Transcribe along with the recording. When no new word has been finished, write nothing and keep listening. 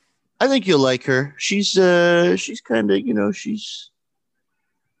I think you'll like her. She's kind of, she's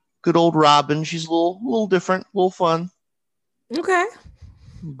good old Robin. She's a little different, a little fun, Okay.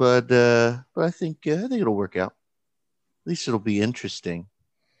 but I think it'll work out. At least it'll be interesting.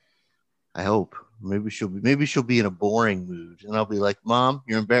 I hope. Maybe she'll be in a boring mood, and I'll be like, "Mom,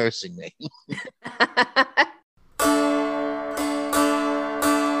 you're embarrassing me."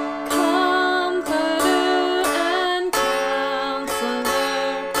 Comforter and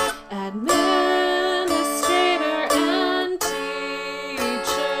counselor, administrator and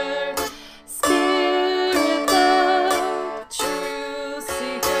teacher, spirit the truth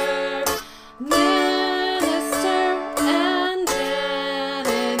seeker, minister and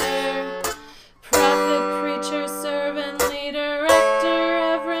janitor, prophet, preacher, servant, leader, rector,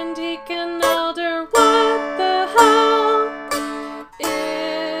 reverend, deacon, elder. What the hell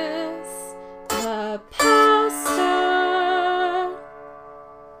is a pastor?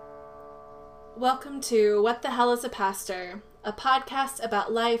 Welcome to What the Hell is a Pastor, a podcast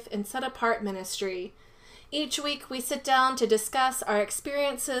about life in set apart ministry. Each week we sit down to discuss our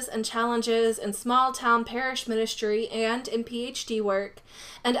experiences and challenges in small town parish ministry and in PhD work,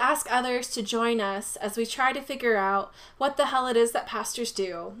 and ask others to join us as we try to figure out what the hell it is that pastors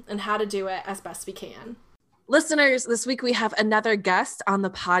do and how to do it as best we can. Listeners, this week we have another guest on the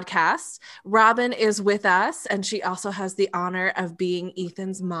podcast. Robin is with us, and she also has the honor of being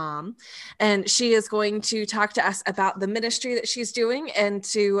Ethan's mom. And she is going to talk to us about the ministry that she's doing and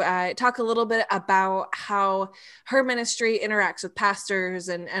to talk a little bit about how her ministry interacts with pastors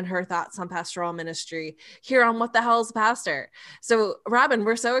and her thoughts on pastoral ministry here on What the Hell is a Pastor. So, Robin,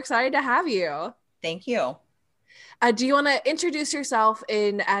 we're so excited to have you. Thank you. Do you want to introduce yourself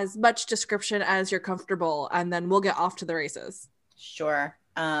in as much description as you're comfortable, and then we'll get off to the races? Sure.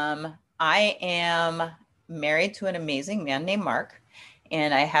 I am married to an amazing man named Mark,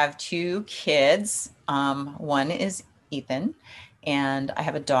 and I have two kids. One is Ethan, and I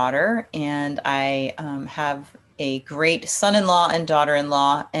have a daughter, and I have a great son-in-law and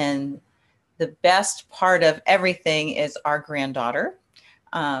daughter-in-law, and the best part of everything is our granddaughter.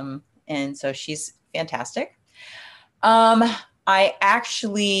 And so she's fantastic. I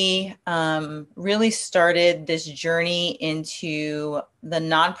actually really started this journey into the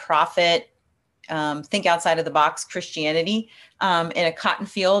nonprofit, think outside of the box Christianity in a cotton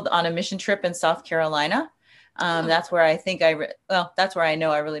field on a mission trip in South Carolina. That's where I think that's where I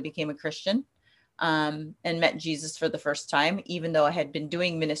know I really became a Christian and met Jesus for the first time, even though I had been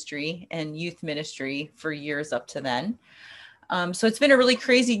doing ministry and youth ministry for years up to then. So it's been a really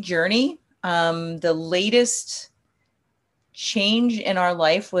crazy journey. The latest change in our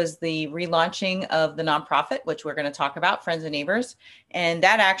life was the relaunching of the nonprofit, which we're going to talk about, Friends and Neighbors. And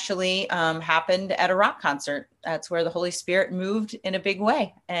that actually happened at a rock concert. That's where the Holy Spirit moved in a big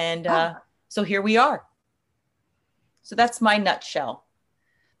way. And so here we are. So that's my nutshell.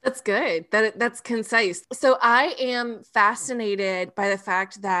 That's good. That's concise. So I am fascinated by the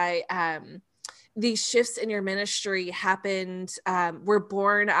fact that these shifts in your ministry happened, were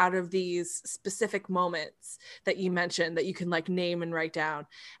born out of these specific moments that you mentioned that you can like name and write down.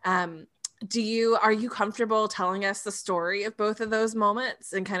 Are you comfortable telling us the story of both of those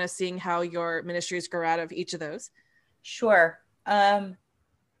moments and kind of seeing how your ministries grow out of each of those? Sure.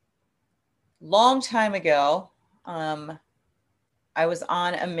 Long time ago, I was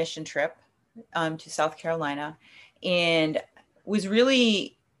on a mission trip to South Carolina and was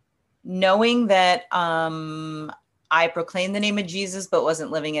really knowing that I proclaimed the name of Jesus, but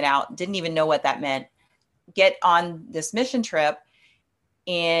wasn't living it out, didn't even know what that meant, get on this mission trip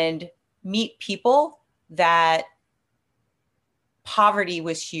and meet people that poverty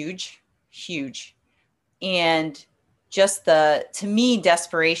was huge, huge. And just to me,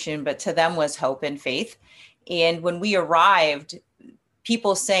 desperation, but to them was hope and faith. And when we arrived,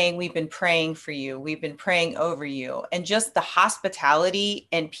 people saying, we've been praying for you. We've been praying over you. And just the hospitality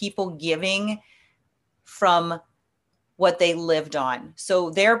and people giving from what they lived on.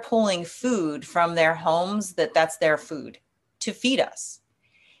 So they're pulling food from their homes, that's their food to feed us.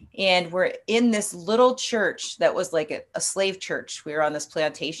 And we're in this little church that was like a slave church. We were on this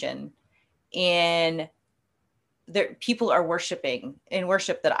plantation and there people are worshiping in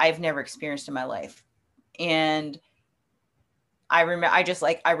worship that I've never experienced in my life. And I remember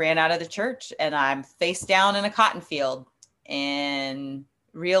I ran out of the church and I'm face down in a cotton field and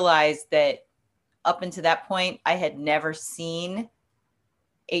realized that up until that point, I had never seen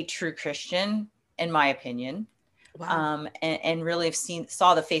a true Christian, in my opinion. Wow. And really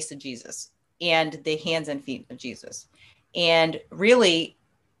saw the face of Jesus and the hands and feet of Jesus. And really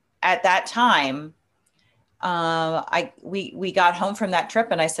at that time, we got home from that trip,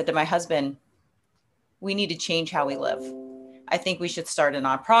 and I said to my husband, we need to change how we live. I think we should start a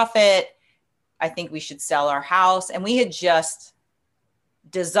nonprofit. I think we should sell our house. And we had just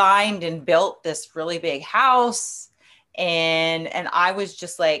designed and built this really big house. And I was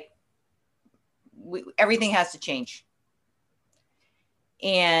just like, everything has to change.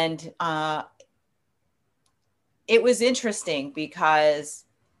 And it was interesting because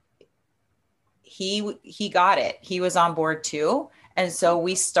he got it. He was on board too. And so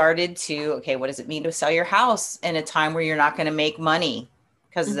we started to, okay, what does it mean to sell your house in a time where you're not going to make money?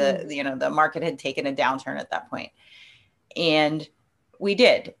 Because the market had taken a downturn at that point. And we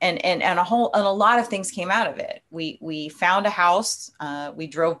did. And a lot of things came out of it. We found a house. We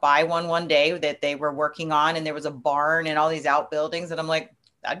drove by one day that they were working on, and there was a barn and all these outbuildings. And I'm like,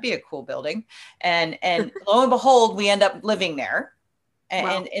 that'd be a cool building. And lo and behold, we end up living there.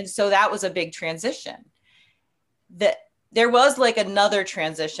 And so that was a big transition. There was like another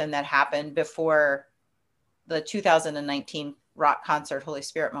transition that happened before the 2019 rock concert, Holy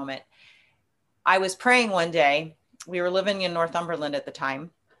Spirit moment. I was praying one day. We were living in Northumberland at the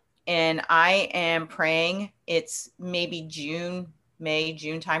time. And I am praying. It's maybe May,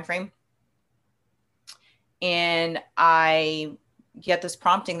 June timeframe. And I get this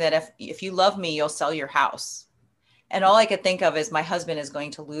prompting that if you love me, you'll sell your house. And all I could think of is my husband is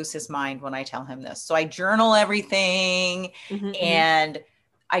going to lose his mind when I tell him this. So I journal everything and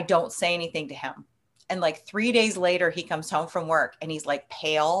I don't say anything to him. And like 3 days later, he comes home from work and he's like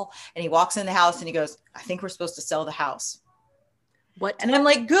pale and he walks in the house and he goes, I think we're supposed to sell the house. What? And I'm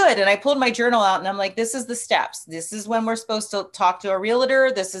like, good. And I pulled my journal out and I'm like, this is the steps. This is when we're supposed to talk to a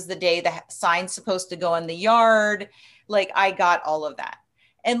realtor. This is the day the sign's supposed to go in the yard. Like I got all of that.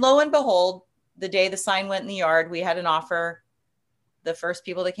 And lo and behold, the day the sign went in the yard, we had an offer. The first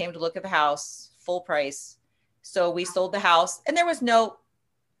people that came to look at the house, full price. So we sold the house and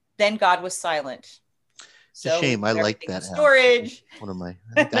then God was silent. It's a shame. I like that storage. House. One of my,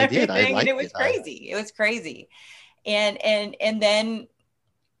 I did. I liked it. It was crazy. It was crazy. And then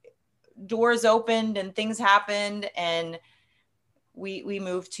doors opened and things happened and we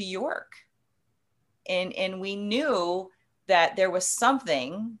moved to York. And we knew that there was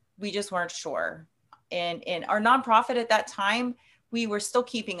something, we just weren't sure. And our nonprofit at that time, we were still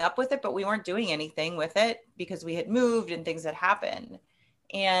keeping up with it, but we weren't doing anything with it because we had moved and things had happened.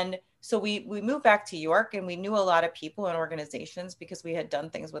 And so we moved back to York and we knew a lot of people and organizations because we had done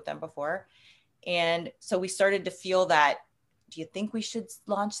things with them before. And so we started to feel that, do you think we should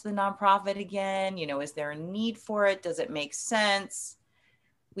launch the nonprofit again? Is there a need for it? Does it make sense?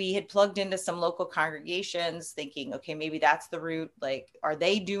 We had plugged into some local congregations thinking, okay, maybe that's the route. Like, are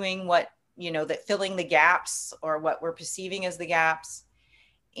they doing what, that filling the gaps or what we're perceiving as the gaps?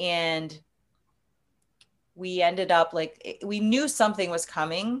 And we ended up we knew something was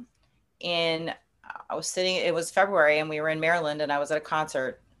coming. And it was February and we were in Maryland and I was at a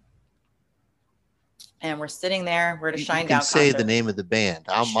concert. And we're sitting there. We're at a Shinedown concert. Say the name of the band.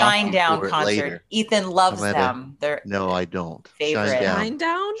 I'll Shinedown concert. Later. Ethan loves them. No, I don't. Favorite.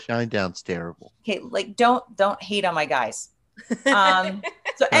 Shinedown? Shinedown's terrible. Okay, don't hate on my guys.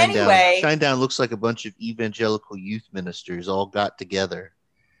 So anyway, Shinedown looks like a bunch of evangelical youth ministers all got together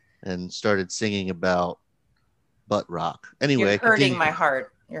and started singing about butt rock. Anyway, you're hurting my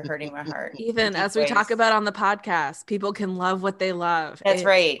heart. You're hurting my heart. Even as we talk about on the podcast, people can love what they love. That's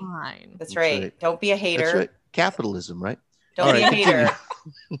right. Fine. That's right. Don't be a hater. That's right. Capitalism, right? Don't be a hater.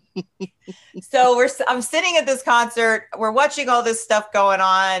 So I'm sitting at this concert. We're watching all this stuff going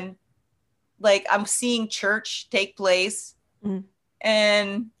on. Like I'm seeing church take place. Mm-hmm.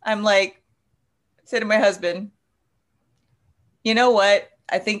 And I'm like, I said to my husband, you know what?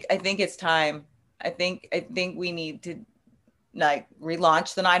 I think it's time. I think we need to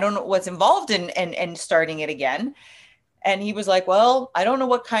relaunch. Then I don't know what's involved in starting it again. And he was like, well, I don't know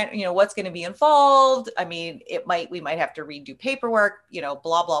what kind, what's going to be involved. I mean, we might have to redo paperwork,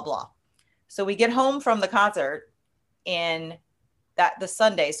 blah, blah, blah. So we get home from the concert and the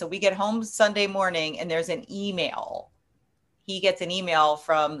Sunday. So we get home Sunday morning and there's an email. He gets an email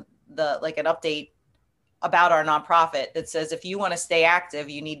from an update about our nonprofit that says, if you want to stay active,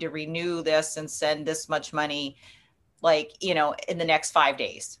 you need to renew this and send this much money, in the next 5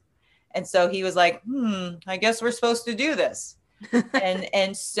 days. And so he was like, I guess we're supposed to do this.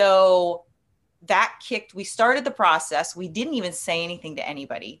 and so we started the process. We didn't even say anything to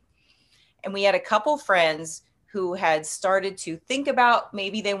anybody. And we had a couple friends who had started to think about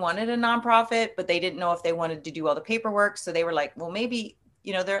maybe they wanted a nonprofit, but they didn't know if they wanted to do all the paperwork. So they were like, well, maybe,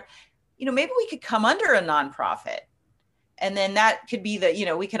 maybe we could come under a nonprofit. And then that could be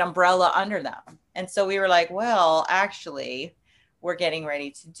we could umbrella under them. And so we were like, well, actually, we're getting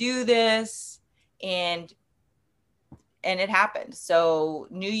ready to do this. And it happened. So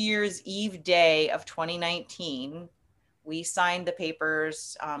New Year's Eve day of 2019, we signed the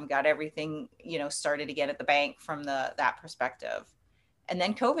papers, got everything, started again at the bank from that perspective. And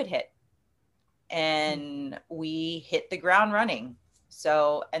then COVID hit and we hit the ground running.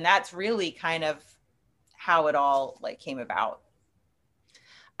 So, and that's really kind of how it all came about.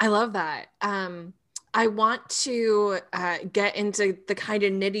 I love that. I want to get into the kind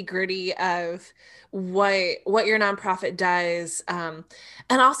of nitty gritty of what your nonprofit does, and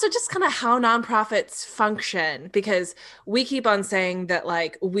also just kind of how nonprofits function, because we keep on saying that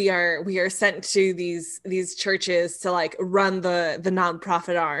we are sent to these churches to run the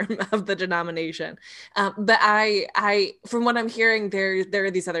nonprofit arm of the denomination, but I from what I'm hearing, there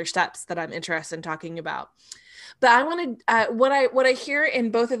are these other steps that I'm interested in talking about. But I want to, what I hear in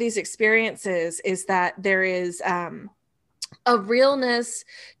both of these experiences is that there is a realness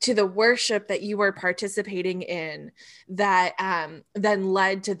to the worship that you were participating in that then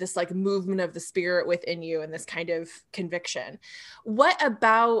led to this movement of the Spirit within you and this kind of conviction. What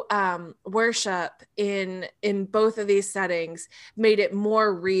about worship in both of these settings made it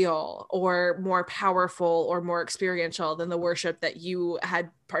more real or more powerful or more experiential than the worship that you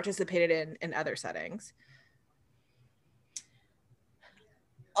had participated in other settings?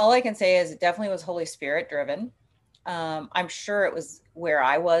 All I can say is it definitely was Holy Spirit driven. I'm sure it was where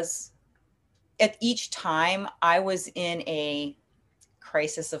I was at each time. I was in a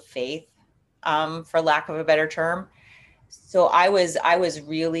crisis of faith, for lack of a better term. So I was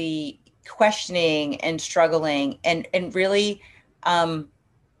really questioning and struggling and really, I'm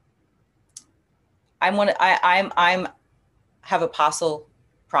have apostle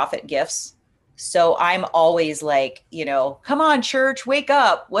prophet gifts. So I'm always come on, church, wake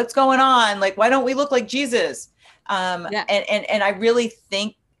up. What's going on? Why don't we look like Jesus? Yeah. And I really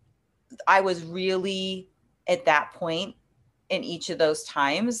think I was really at that point in each of those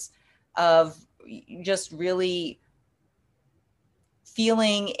times of just really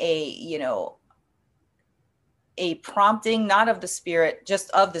feeling a prompting, not of the Spirit,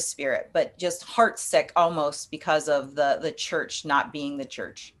 just of the Spirit, but just heartsick almost because of the church not being the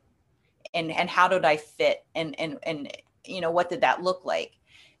church. And how did I fit? And what did that look like?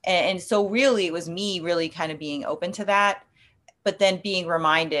 And so really it was me really kind of being open to that, but then being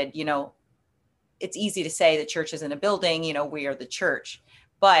reminded, it's easy to say the church isn't a building, we are the church,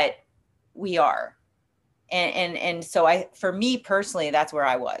 but we are. And so for me personally, that's where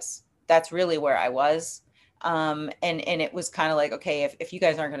I was. That's really where I was. And it was kind of okay, if you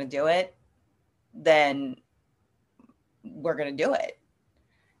guys aren't going to do it, then we're going to do it.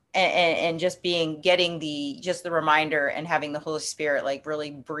 And just getting the reminder and having the Holy Spirit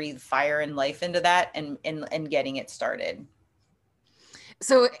really breathe fire and life into that and getting it started.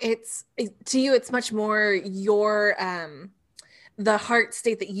 So to you, it's much more your the heart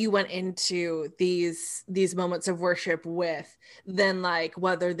state that you went into these moments of worship with than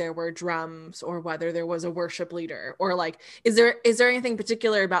whether there were drums or whether there was a worship leader, or is there anything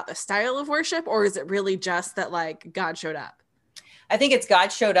particular about the style of worship, or is it really just that God showed up? I think it's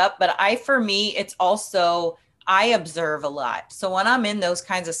God showed up, but for me, it's also, I observe a lot. So when I'm in those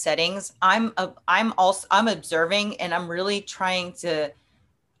kinds of settings, I'm observing, and I'm really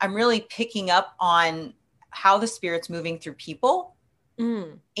picking up on how the Spirit's moving through people.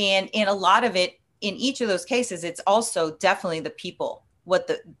 And in a lot of it, in each of those cases, it's also definitely the people,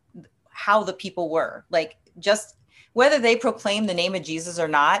 how the people were just whether they proclaimed the name of Jesus or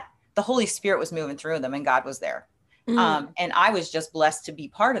not, the Holy Spirit was moving through them and God was there. And I was just blessed to be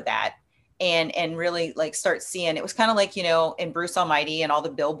part of that and really start seeing, it was kind of in Bruce Almighty and all the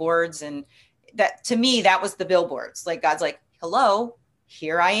billboards, and that to me, that was the billboards. God's hello,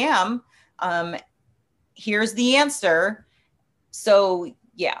 here I am. Here's the answer. So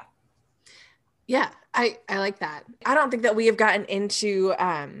yeah. Yeah. I like that. I don't think that we have gotten into,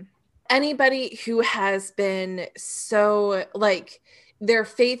 anybody who has been so their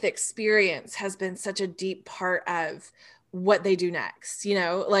faith experience has been such a deep part of what they do next.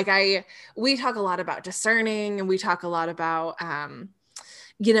 We talk a lot about discerning, and we talk a lot about, how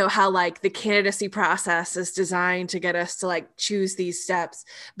the candidacy process is designed to get us to choose these steps.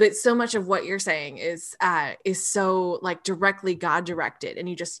 But so much of what you're saying is so directly God directed, and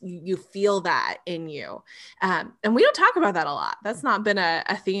you feel that in you. And we don't talk about that a lot. That's not been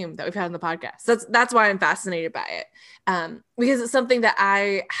a theme that we've had on the podcast. So that's why I'm fascinated by it. Because it's something that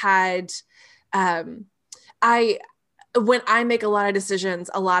I had, when I make a lot of decisions,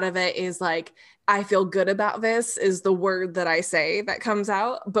 a lot of it is I feel good about this is the word that I say that comes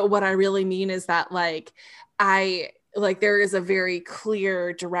out. But what I really mean is that like, there is a very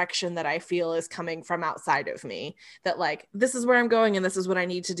clear direction that I feel is coming from outside of me, that like, this is where I'm going and this is what I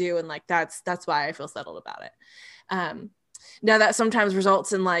need to do. And like, that's why I feel settled about it. Now that sometimes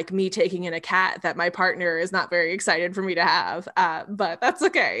results in like me taking in a cat that my partner is not very excited for me to have. But that's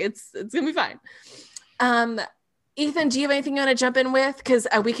okay. It's gonna be fine. Ethan, do you have anything you want to jump in with? Because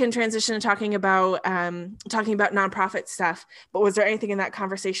we can transition to talking about nonprofit stuff. But was there anything in that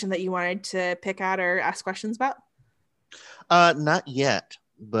conversation that you wanted to pick out or ask questions about? Not yet,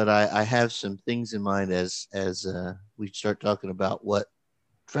 but I have some things in mind as we start talking about what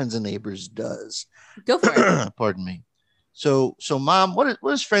Friends and Neighbors does. Go for it. Pardon me. So Mom, what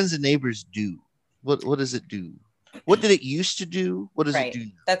does Friends and Neighbors do? What does it do? What did it used to do? What does it do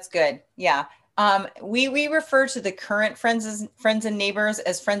now? That's good. Yeah. We refer to the current Friends and Neighbors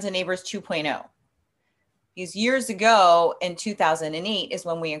as Friends and Neighbors 2.0. Because years ago in 2008 is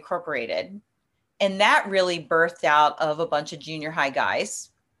when we incorporated. And that really birthed out of a bunch of junior high guys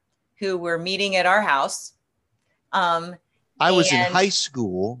who were meeting at our house. I was in high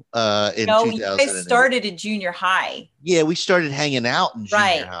school in 2008. You guys started at junior high. Yeah, we started hanging out in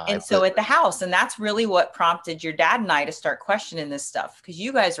junior high. And so at the house, and that's really what prompted your dad and I to start questioning this stuff, because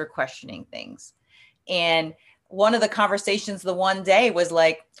you guys were questioning things. And one of the conversations the one day was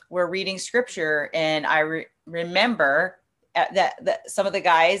like, we're reading scripture. And I remember that some of the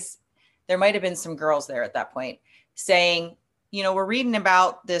guys, there might have been some girls there at that point, saying, we're reading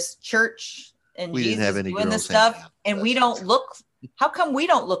about this church and we Jesus doing this stuff, and we don't look, how come we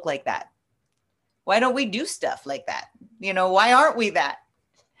don't look like that? Why don't we do stuff like that? Why aren't we that?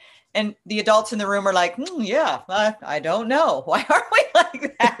 And the adults in the room are like, I don't know. Why aren't we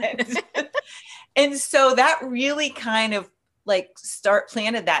like that? And so that really kind of like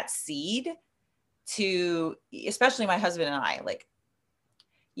planted that seed to, especially my husband and I, like,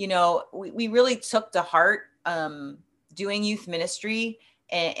 we really took to heart doing youth ministry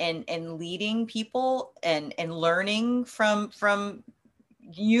and leading people and learning from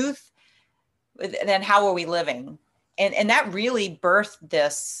youth. And then how are we living? And that really birthed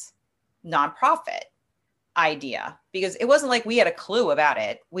this nonprofit idea, because it wasn't like we had a clue about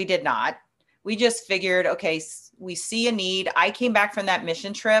it. We did not. We just figured, okay, we see a need. I came back from that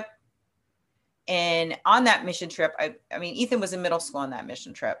mission trip. And on that mission trip, I mean, Ethan was in middle school on that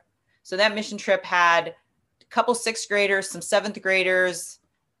mission trip. So that mission trip had a couple sixth graders, some seventh graders,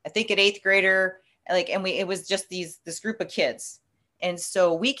 I think an eighth grader, it was just this group of kids. And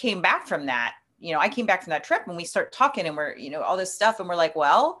so we came back from that, I came back from that trip and we start talking and we're, all this stuff. And we're like,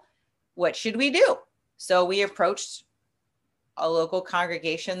 well, what should we do? So we approached a local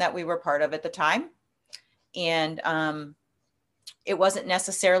congregation that we were part of at the time. And it wasn't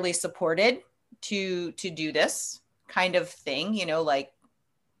necessarily supported to do this kind of thing, like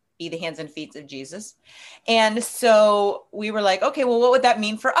be the hands and feet of Jesus. And so we were like, okay, well, what would that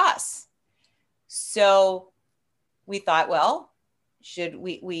mean for us? So we thought, well, should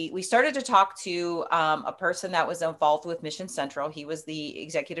we started to talk to a person that was involved with Mission Central. He was the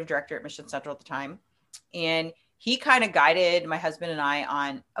executive director at Mission Central at the time. And he kind of guided my husband and I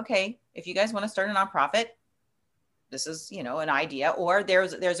on, okay, if you guys want to start a nonprofit, this is, an idea. Or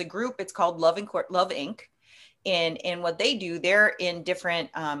there's a group, it's called Love Inc. And what they do, they're in different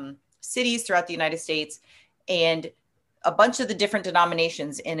cities throughout the United States, and a bunch of the different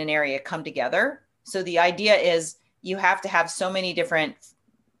denominations in an area come together. So the idea is you have to have so many different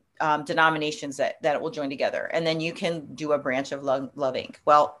denominations that will join together, and then you can do a branch of Love Inc.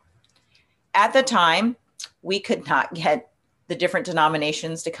 Well, at the time, we could not get the different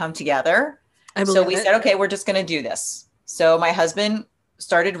denominations to come together. So we said, okay, we're just going to do this. So my husband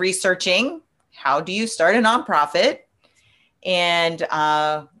started researching, how do you start a nonprofit? And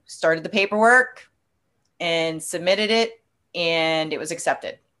started the paperwork and submitted it, and it was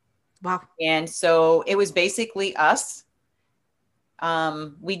accepted. Wow. And so it was basically us.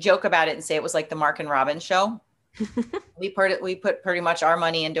 We joke about it and say it was like the Mark and Robin show. We put pretty much our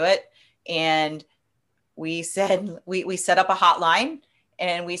money into it. And we said, we set up a hotline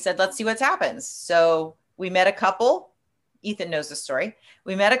and we said, let's see what happens. So we met a couple. Ethan knows the story.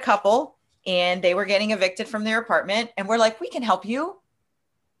 We met a couple and they were getting evicted from their apartment. And we're like, we can help you.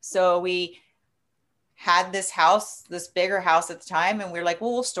 So we had this house, this bigger house at the time. And we were like,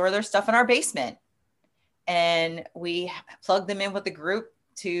 well, we'll store their stuff in our basement. And we plugged them in with the group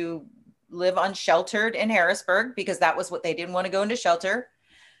to live unsheltered in Harrisburg, because that was what they didn't want to go into shelter.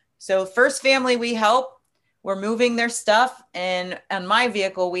 So first family we help, we're moving their stuff. And on my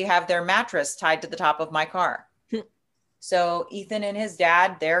vehicle, we have their mattress tied to the top of my car. So Ethan and his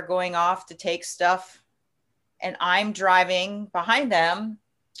dad, they're going off to take stuff, and I'm driving behind them,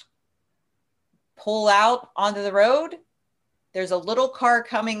 pull out onto the road. There's a little car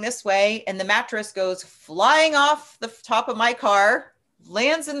coming this way, and the mattress goes flying off the top of my car,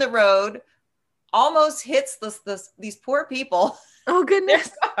 lands in the road, almost hits these poor people. Oh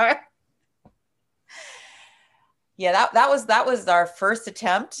goodness. Yeah, that was our first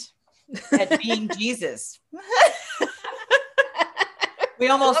attempt at being Jesus. We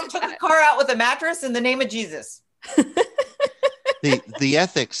almost took the car out with a mattress in the name of Jesus. The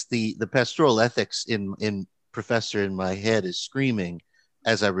ethics, the pastoral ethics in Professor in my head is screaming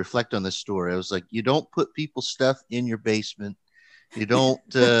as I reflect on this story. I was like, you don't put people's stuff in your basement. You don't,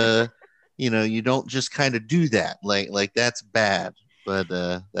 you don't just kind of do that. Like that's bad. But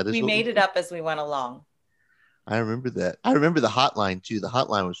that is we made it up as we went along. I remember that. I remember the hotline too. The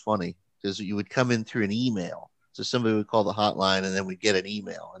hotline was funny because you would come in through an email. So somebody would call the hotline, and then we'd get an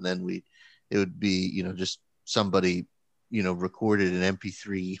email, and then it would be, just somebody, recorded an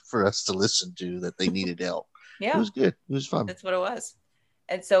MP3 for us to listen to that they needed help. Yeah, it was good. It was fun. That's what it was.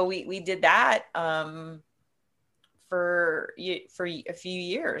 And so we did that for a few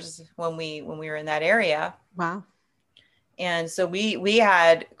years when we were in that area. Wow. And so we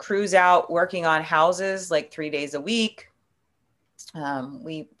had crews out working on houses like 3 days a week.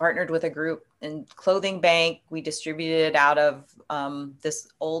 We partnered with a group in clothing bank. We distributed out of this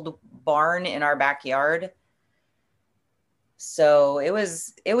old barn in our backyard. So it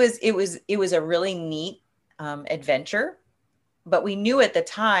was a really neat adventure, but we knew at the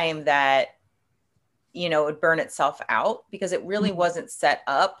time that, it would burn itself out because it really wasn't set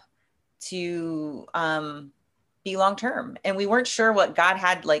up to be long-term. And we weren't sure what God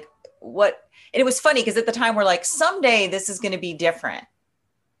had, and it was funny because at the time we're like, someday this is going to be different,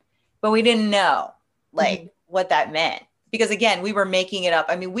 but we didn't know what that meant, because again, we were making it up.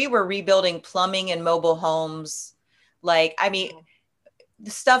 I mean, we were rebuilding plumbing and mobile homes. The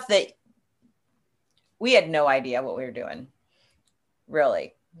stuff that we had no idea what we were doing,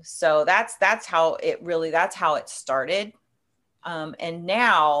 really. So that's how it started. And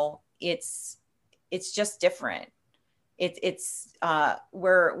now it's just different.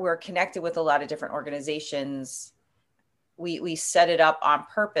 We're connected with a lot of different organizations. We set it up on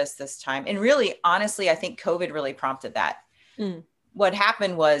purpose this time. And really, honestly, I think COVID really prompted that. What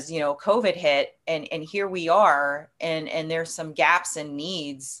happened was, COVID hit, and here we are, and there's some gaps and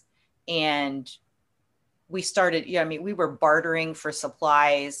needs. And we started, we were bartering for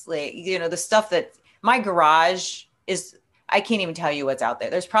supplies, the stuff that my garage is, I can't even tell you what's out there.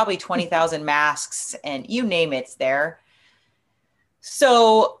 There's probably 20,000 masks, and you name it's there.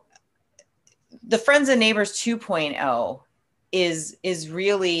 So the Friends and Neighbors 2.0 is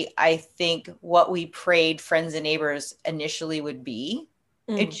really, I think, what we prayed Friends and Neighbors initially would be.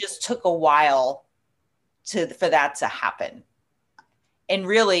 It just took a while for that to happen. And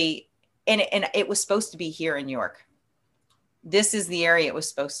really, and it was supposed to be here in York. This is the area it was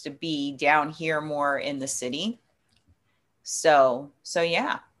supposed to be, down here more in the city. So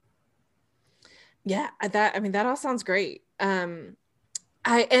yeah. Yeah, that all sounds great. What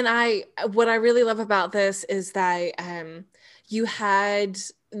I really love about this is that you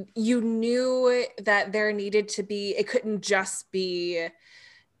knew that there needed to be, it couldn't just be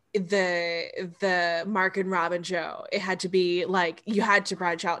the Mark and Rob and Joe. It had to be you had to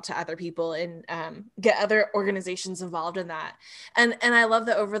branch out to other people and get other organizations involved in that. And I love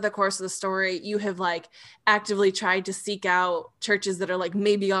that over the course of the story, you have actively tried to seek out churches that are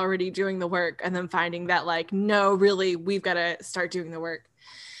maybe already doing the work, and then finding that no, really, we've got to start doing the work.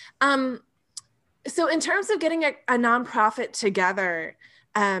 So in terms of getting a nonprofit together,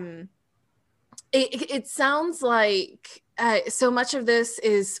 it sounds like so much of this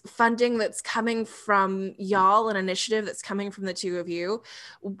is funding that's coming from y'all, an initiative that's coming from the two of you.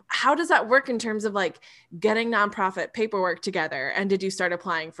 How does that work in terms of getting nonprofit paperwork together? And did you start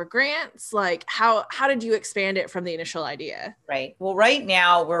applying for grants? How did you expand it from the initial idea? Right. Well, right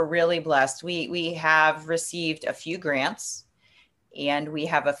now we're really blessed. We have received a few grants, and we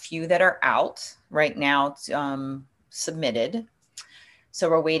have a few that are out right now, submitted. So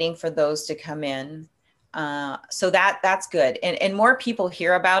we're waiting for those to come in. So that's good. And more people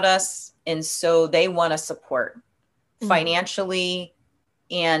hear about us. And so they want to support financially.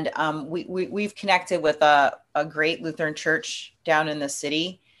 And we've connected with a great Lutheran church down in the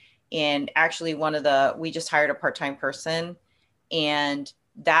city. And actually we just hired a part-time person. And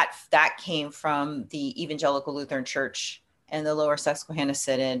that came from the Evangelical Lutheran Church and the Lower Susquehanna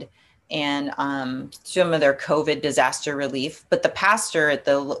Synod, and some of their COVID disaster relief. But the pastor at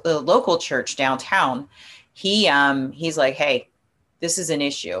the local church downtown he's like, hey, this is an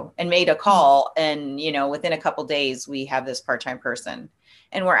issue, and made a call. And, within a couple days, we have this part-time person,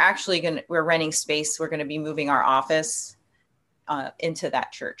 and we're renting space. We're going to be moving our office into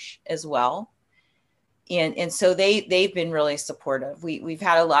that church as well. And so they've been really supportive. We've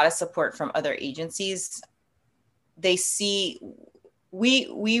had a lot of support from other agencies. They see we're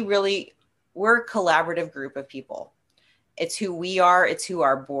a collaborative group of people. It's who we are. It's who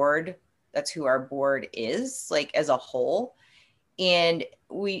our board, that's who our board is, like, as a whole. And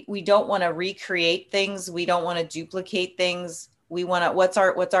we don't want to recreate things. We don't want to duplicate things. We want to, what's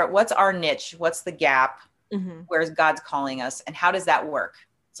our niche? What's the gap? Mm-hmm. Where's God's calling us? And how does that work?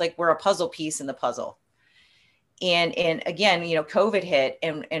 It's like, we're a puzzle piece in the puzzle. And again, COVID hit.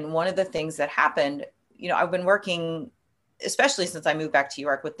 And one of the things that happened, I've been working, especially since I moved back to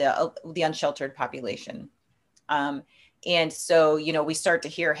York, with the unsheltered population. And so, we start to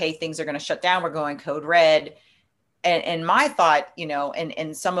hear, hey, things are going to shut down. We're going code red. And my thought,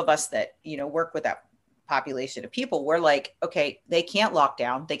 and some of us that, work with that population of people, we're like, okay, they can't lock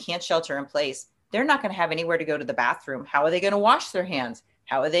down. They can't shelter in place. They're not going to have anywhere to go to the bathroom. How are they going to wash their hands?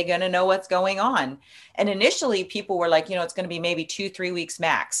 How are they going to know what's going on? And initially people were like, it's going to be maybe 2-3 weeks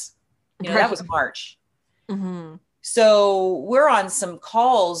max. That was March. Mm-hmm. So we're on some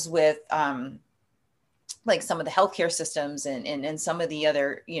calls with, like some of the healthcare systems and some of the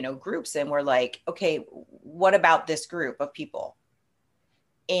other, groups. And we're like, okay, what about this group of people?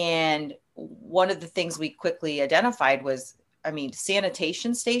 And one of the things we quickly identified was,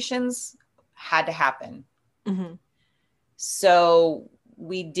 sanitation stations had to happen. Mm-hmm. So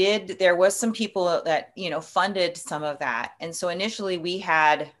there was some people that, funded some of that. And so initially we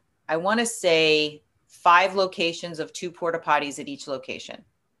had, I want to say, 5 locations of 2 porta potties at each location.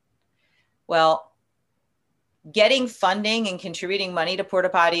 Well, getting funding and contributing money to porta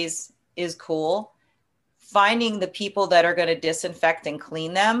potties is cool. Finding the people that are going to disinfect and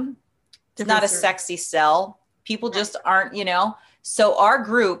clean them, it's not a sexy sell. People just aren't, So our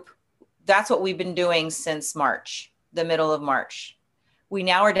group, that's what we've been doing since March, the middle of March. We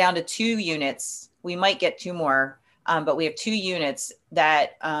now are down to 2 units. We might get 2 more, but we have 2 units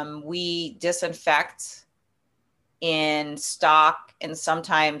that we disinfect in stock and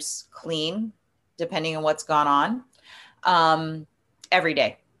sometimes clean, depending on what's gone on, every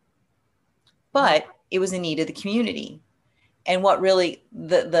day. But it was a need of the community. And what really,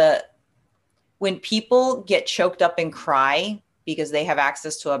 when people get choked up and cry because they have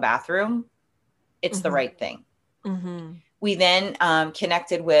access to a bathroom, it's Mm-hmm. the right thing. Mm-hmm. We then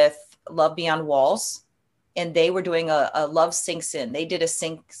connected with Love Beyond Walls, and they were doing a Love Sinks In. They did a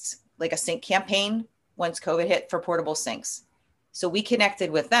sink campaign once COVID hit for portable sinks. So we connected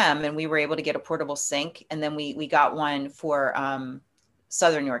with them and we were able to get a portable sink. And then we got one for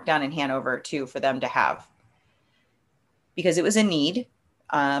Southern York, down in Hanover too, for them to have, because it was a need.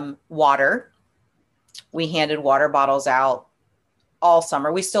 Water. We handed water bottles out all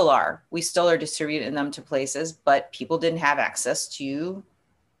summer. We still are distributing them to places, but people didn't have access to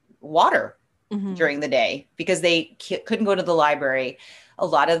water Mm-hmm. during the day because they couldn't go to the library. A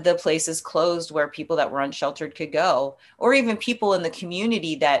lot of the places closed where people that were unsheltered could go, or even people in the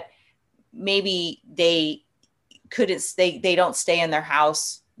community that maybe they couldn't stay. They don't stay in their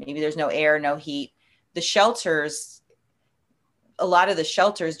house. Maybe there's no air, no heat. The shelters, a lot of the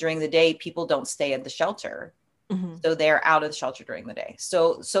shelters during the day, people don't stay at the shelter. Mm-hmm. So they're out of the shelter during the day.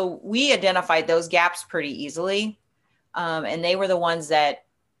 So we identified those gaps pretty easily. And they were the ones that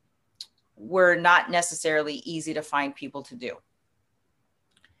were not necessarily easy to find people to do.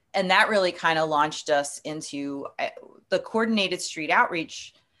 And that really kind of launched us into the coordinated street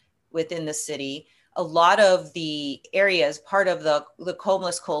outreach within the city. A lot of the areas, part of the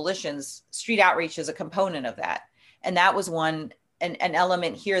Homeless Coalition's street outreach is a component of that. And that was an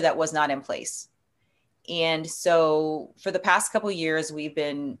element here that was not in place. And so for the past couple of years, we've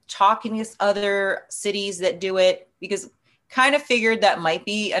been talking with other cities that do it, because kind of figured that might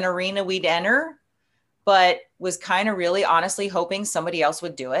be an arena we'd enter, but was kind of really honestly hoping somebody else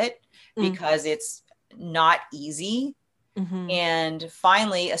would do it because it's not easy. Mm-hmm. And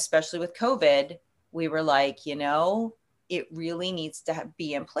finally, especially with COVID, we were like, it really needs to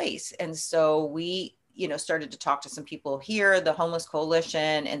be in place. And so we, started to talk to some people here, the Homeless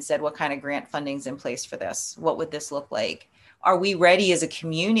Coalition, and said, what kind of grant funding's in place for this? What would this look like? Are we ready as a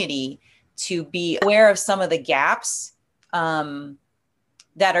community to be aware of some of the gaps that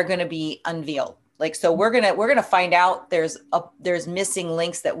are going to be unveiled? Like, so we're going to find out there's missing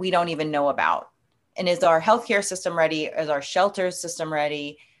links that we don't even know about. And is our healthcare system ready? Is our shelter system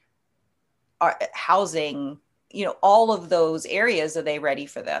ready? Our housing, all of those areas, are they ready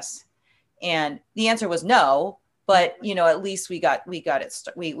for this? And the answer was no, but at least we got it.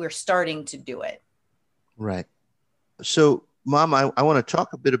 We're starting to do it. Right. So, Mom, I want to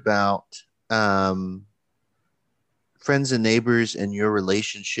talk a bit about friends and neighbors and your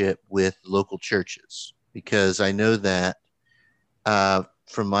relationship with local churches, because I know that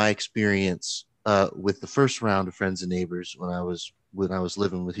from my experience with the first round of friends and neighbors when I was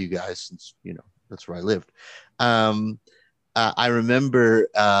living with you guys, since that's where I lived. I remember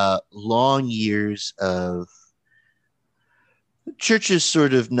long years of churches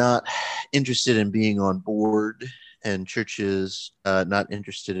sort of not interested in being on board, and churches not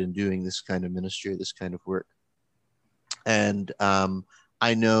interested in doing this kind of ministry, this kind of work. And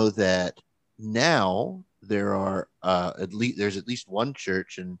I know that now there's at least one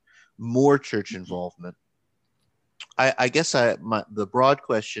church and more church involvement. I guess the broad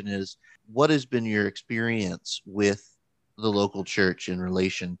question is, what has been your experience with the local church in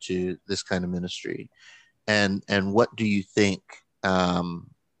relation to this kind of ministry, and what do you think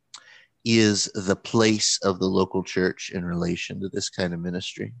is the place of the local church in relation to this kind of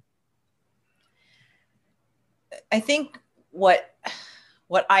ministry? I think what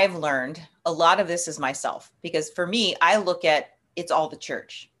I've learned, a lot of this is myself, because for me, I look at it's all the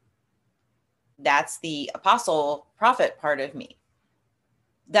church. That's the apostle prophet part of me.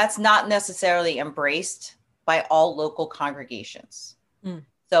 That's not necessarily embraced by all local congregations. Mm.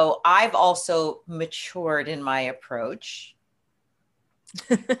 So I've also matured in my approach.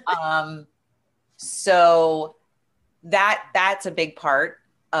 So that's a big part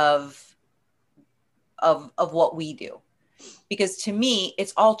of what we do, because to me,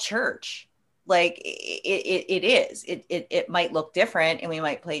 it's all church. Like it is. It might look different, and we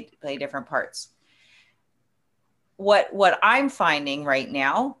might play different parts. What I'm finding right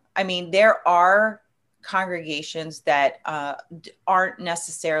now, I mean, there are congregations that aren't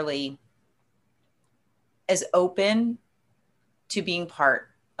necessarily as open to being part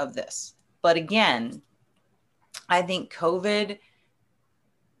of this. But again, I think COVID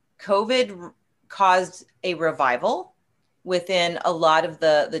caused a revival within a lot of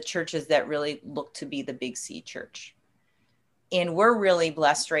the churches that really look to be the Big C church. And we're really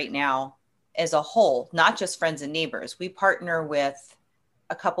blessed right now as a whole, not just friends and neighbors. We partner with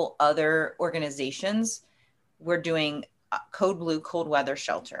a couple other organizations. We're doing Code Blue Cold Weather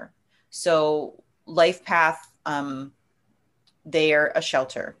Shelter. So Life Path, they're a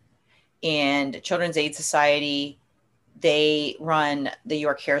shelter. And Children's Aid Society, they run the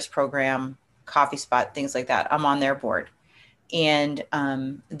York Cares program, Coffee Spot, things like that. I'm on their board. And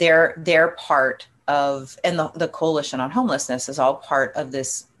they're part of, and the Coalition on Homelessness is all part of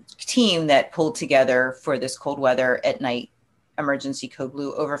this team that pulled together for this cold weather at night emergency Code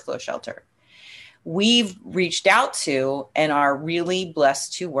Blue overflow shelter. We've reached out to and are really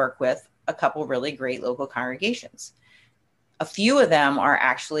blessed to work with a couple really great local congregations. A few of them are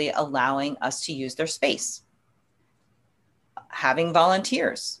actually allowing us to use their space, having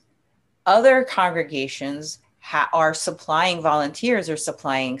volunteers. Other congregations are supplying volunteers or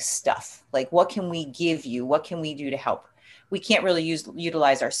supplying stuff. Like, what can we give you? What can we do to help? We can't really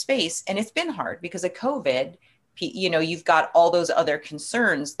utilize our space. And it's been hard because of COVID. You've got all those other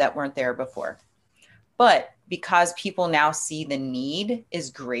concerns that weren't there before. But because people now see the need is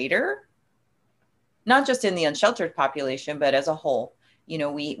greater, not just in the unsheltered population, but as a whole,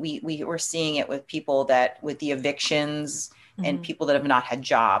 we're seeing it with people with the evictions and people that have not had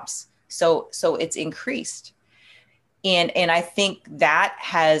jobs. So it's increased. And I think that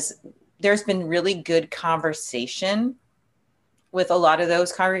there's been really good conversation with a lot of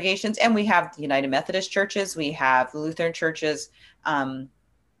those congregations. And we have the United Methodist churches, we have the Lutheran churches,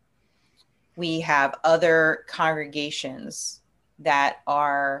 we have other congregations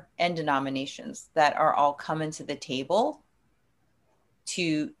and denominations that are all coming to the table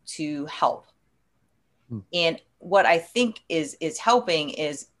to help. And what I think is helping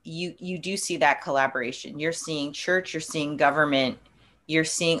is you do see that collaboration. You're seeing church, you're seeing government, you're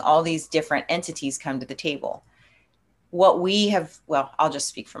seeing all these different entities come to the table. I'll just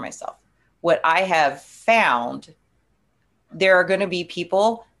speak for myself. What I have found, there are going to be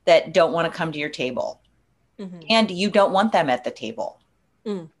people that don't want to come to your table. Mm-hmm. And you don't want them at the table.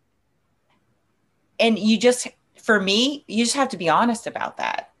 Mm. And for me, you just have to be honest about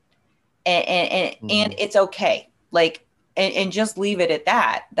that. And it's okay. Like, and just leave it at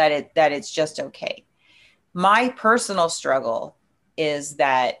that it's just okay. My personal struggle is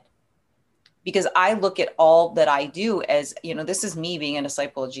that, because I look at all that I do as, this is me being a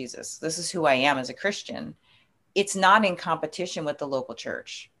disciple of Jesus. This is who I am as a Christian. It's not in competition with the local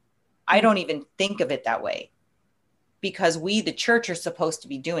church. I don't even think of it that way, because we, the church, are supposed to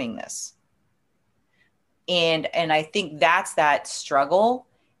be doing this. And I think that's that struggle.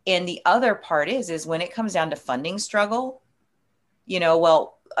 And the other part is when it comes down to funding struggle,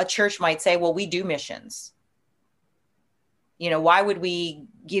 well, a church might say, well, we do missions. Why would we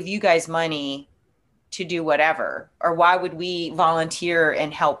give you guys money to do whatever? Or why would we volunteer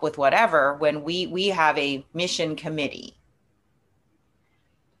and help with whatever when we have a mission committee?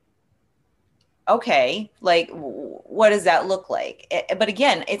 Okay, like, what does that look like? But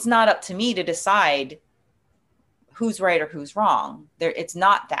again, it's not up to me to decide who's right or who's wrong. It's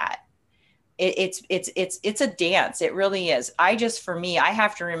not that. It's a dance. It really is. For me, I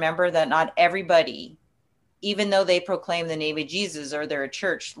have to remember that not everybody, even though they proclaim the name of Jesus or they're a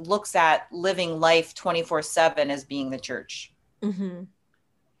church, looks at living life 24/7 as being the church. Mm-hmm.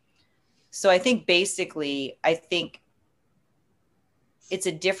 So I think basically, it's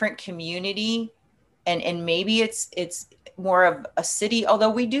a different community, and maybe it's more of a city, although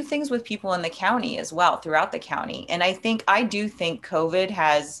we do things with people in the county as well, throughout the county. And I do think COVID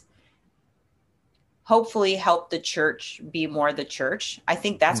has hopefully helped the church be more the church. I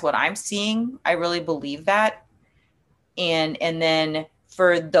think that's what I'm seeing. I really believe that. And then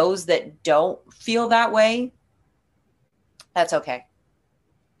for those that don't feel that way, that's okay.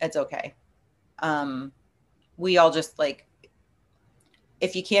 It's okay. We all just, like,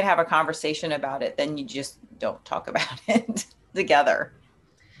 if you can't have a conversation about it, then you just don't talk about it together.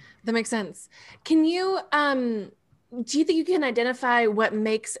 That makes sense. Can you, do you think you can identify what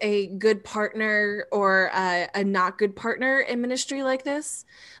makes a good partner or a not good partner in ministry like this?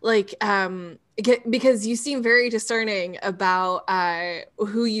 Like, because you seem very discerning about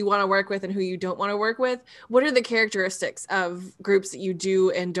who you want to work with and who you don't want to work with. What are the characteristics of groups that you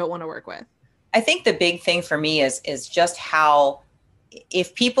do and don't want to work with? I think the big thing for me is just how,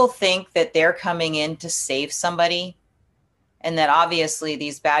 if people think that they're coming in to save somebody, and that obviously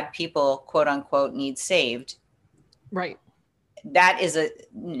these bad people, quote unquote, need saved. Right. That is a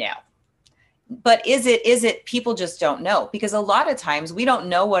no. But is it people just don't know? Because a lot of times we don't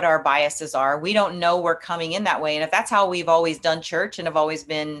know what our biases are. We don't know we're coming in that way. And if that's how we've always done church and have always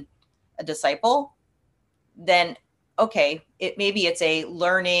been a disciple, then okay, maybe it's a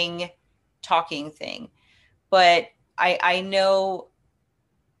learning, talking thing. But I know,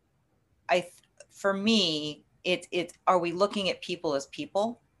 for me, it's are we looking at people as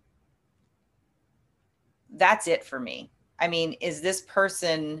people? That's it for me. I mean, is this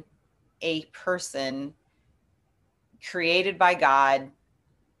person a person created by God,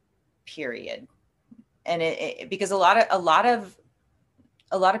 period? And because a lot of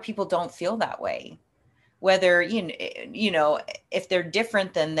people don't feel that way, whether, if they're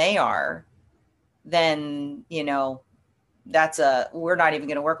different than they are, then, we're not even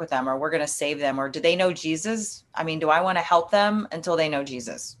going to work with them, or we're going to save them, or do they know Jesus? I mean, do I want to help them until they know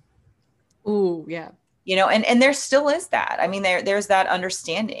Jesus? Ooh, yeah. And there still is that. I mean, there's that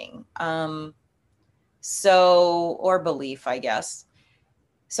understanding. Or belief, I guess.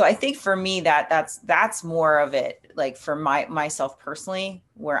 So I think for me that's more of it. Like for myself personally,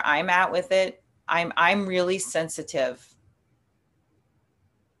 where I'm at with it, I'm really sensitive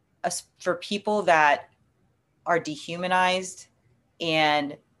for people that are dehumanized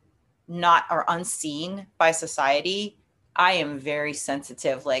and are unseen by society. I am very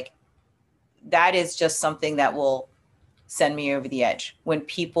sensitive. Like, that is just something that will send me over the edge when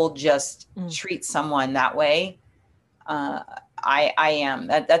people just treat someone that way. I am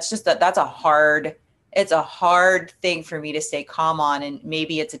that's a hard thing for me to say calm on, and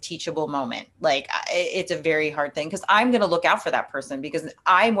maybe it's a teachable moment. Like, it's a very hard thing, because I'm going to look out for that person, because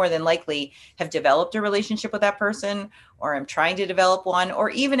I more than likely have developed a relationship with that person, or I'm trying to develop one, or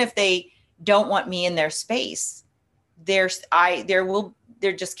even if they don't want me in their space, there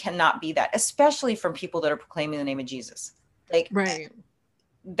just cannot be that, especially from people that are proclaiming the name of Jesus. Like, right.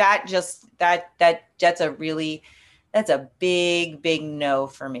 That's a big no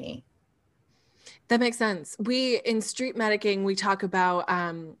for me. That makes sense. In street medicing, we talk about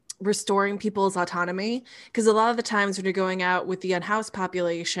restoring people's autonomy, because a lot of the times when you're going out with the unhoused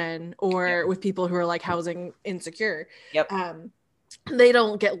population or with people who are like housing insecure, they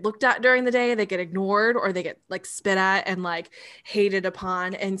don't get looked at during the day. They get ignored, or they get like spit at and like hated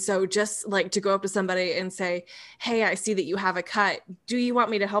upon. And so just like to go up to somebody and say, hey, I see that you have a cut. Do you want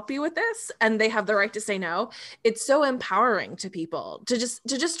me to help you with this? And they have the right to say no. It's so empowering to people to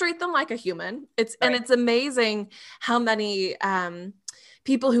just treat them like a human. And it's amazing how many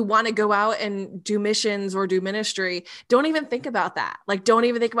people who want to go out and do missions or do ministry don't even think about that. Like, don't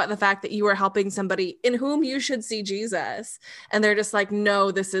even think about the fact that you are helping somebody in whom you should see Jesus. And they're just like, no,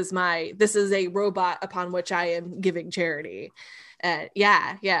 this is a robot upon which I am giving charity. That's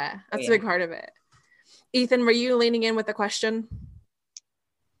a big part of it. Ethan, were you leaning in with a question?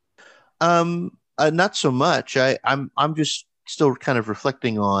 Not so much. I'm just still kind of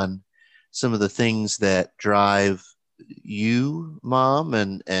reflecting on some of the things that drive you, Mom,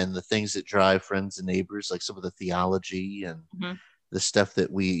 and the things that drive friends and neighbors, like some of the theology and the stuff that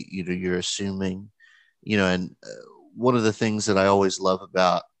you're assuming, and one of the things that I always love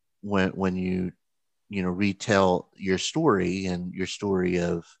about when you retell your story and your story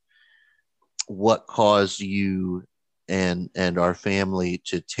of what caused you and our family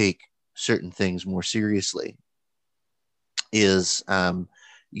to take certain things more seriously is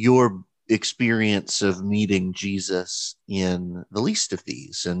your experience of meeting Jesus in the least of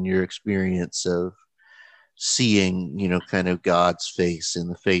these, and your experience of seeing, kind of God's face in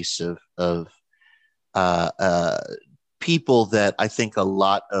the face of uh, uh, people that I think a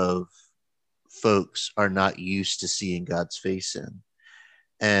lot of folks are not used to seeing God's face in.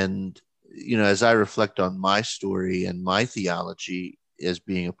 And, as I reflect on my story and my theology as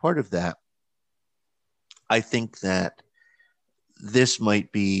being a part of that, I think that this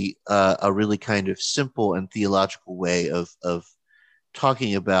might be a really kind of simple and theological way of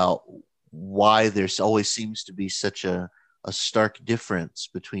talking about why there's always seems to be such a stark difference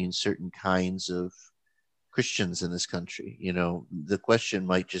between certain kinds of Christians in this country. The question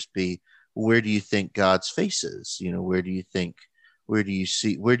might just be, where do you think God's face is? Where do you think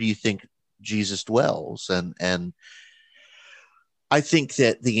Jesus dwells? And I think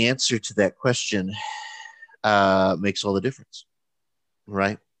that the answer to that question makes all the difference,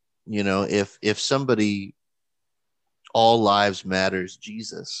 right? If somebody, all lives matters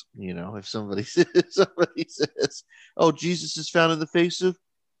Jesus, if somebody says, oh, Jesus is found in the face of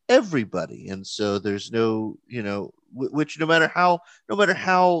everybody, and so there's no, which no matter how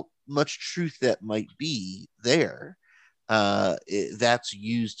much truth that might be there, that's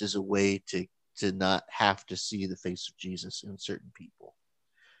used as a way to not have to see the face of Jesus in certain people,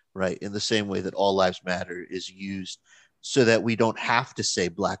 right? In the same way that all lives matter is used so that we don't have to say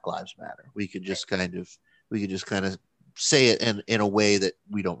Black Lives Matter. We could just kind of say it in a way that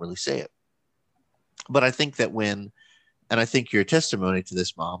we don't really say it. But I think that and I think your testimony to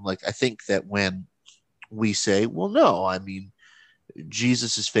this, Mom, like, I think that when we say, well, no, I mean,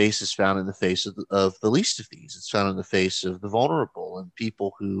 Jesus's face is found in the face of the least of these. It's found in the face of the vulnerable and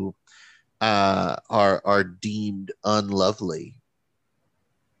people who are deemed unlovely.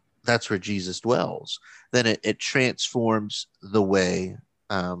 That's where Jesus dwells. Then it transforms the way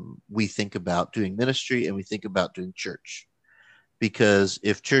we think about doing ministry and we think about doing church. Because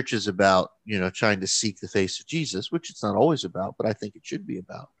if church is about, trying to seek the face of Jesus, which it's not always about, but I think it should be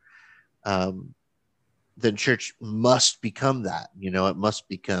about, then church must become that. It must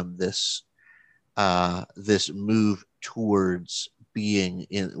become this move towards being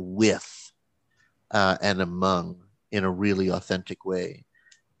with and among, in a really authentic way,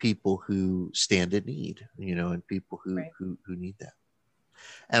 people who stand in need, and people who, right, who need that.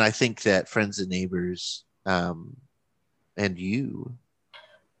 And I think that friends and neighbors and you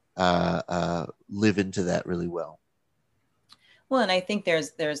live into that really well. Well, and I think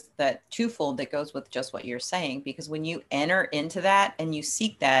there's that twofold that goes with just what you're saying, because when you enter into that and you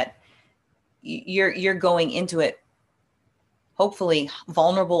seek that, you're going into it hopefully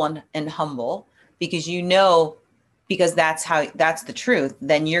vulnerable and humble, because because that's the truth.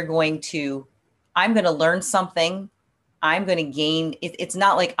 Then I'm going to learn something. I'm going to gain. It's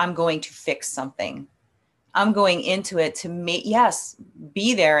not like I'm going to fix something. I'm going into it to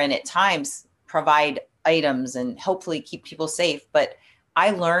be there, and at times provide items and hopefully keep people safe. But I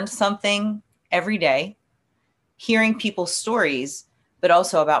learned something every day, hearing people's stories, but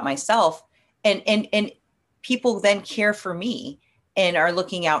also about myself, and people then care for me and are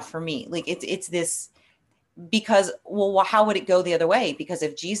looking out for me. Like it's this, because, well, how would it go the other way? Because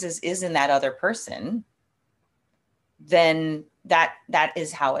if Jesus is in that other person, then that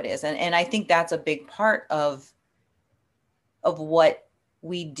is how it is. And I think that's a big part of what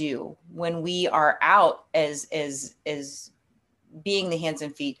we do when we are out as being the hands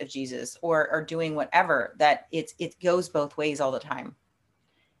and feet of Jesus, or doing whatever, that it goes both ways all the time.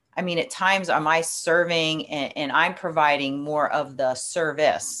 I mean, at times am I serving and I'm providing more of the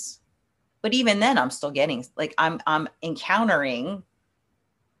service, but even then I'm still getting, like, I'm encountering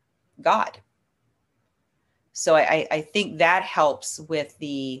God. So I think that helps with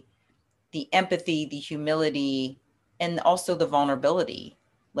the empathy, the humility, and also the vulnerability,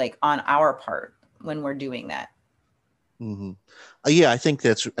 like on our part when we're doing that. Mm-hmm. Yeah, I think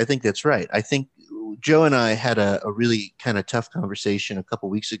that's right. I think Joe and I had a really kind of tough conversation a couple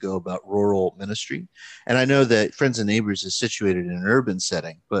weeks ago about rural ministry. And I know that Friends and Neighbors is situated in an urban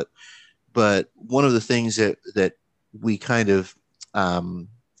setting, but but one of the things that we kind of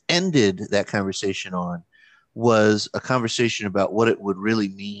ended that conversation on was a conversation about what it would really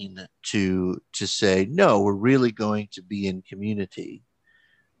mean to say, no, we're really going to be in community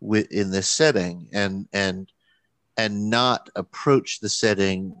in this setting, and not approach the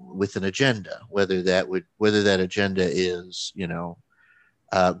setting with an agenda, whether that agenda is,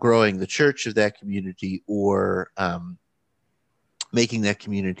 growing the church of that community, or making that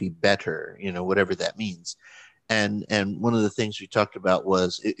community better, whatever that means. And one of the things we talked about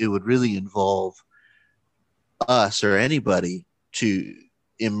was it would really involve us or anybody to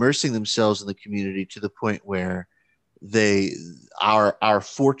immersing themselves in the community to the point where our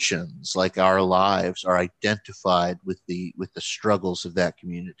fortunes, like our lives, are identified with the struggles of that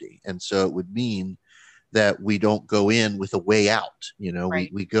community. And so it would mean that we don't go in with a way out.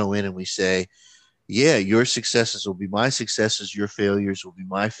 Right. We go in and we say, yeah, your successes will be my successes, your failures will be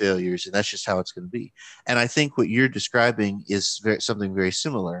my failures, and that's just how it's going to be. And I think what you're describing is something very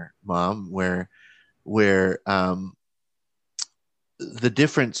similar, Mom, where the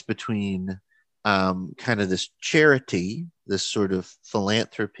difference between kind of this charity, this sort of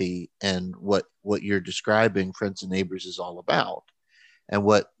philanthropy, and what you're describing, Friends and Neighbors, is all about, and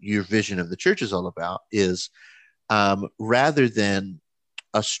what your vision of the church is all about, is rather than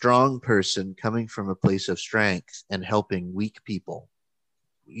a strong person coming from a place of strength and helping weak people,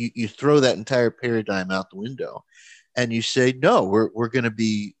 you throw that entire paradigm out the window, and you say, no, we're going to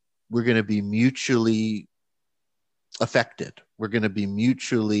be mutually affected. We're going to be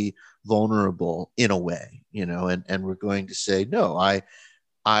mutually vulnerable in a way, and we're going to say, no,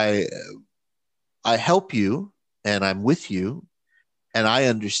 I help you, and I'm with you, and I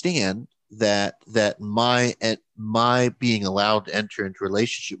understand that my being allowed to enter into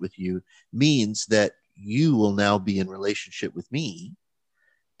relationship with you means that you will now be in relationship with me,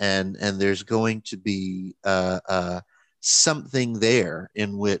 and there's going to be something there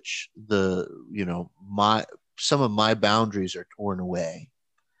in which some of my boundaries are torn away.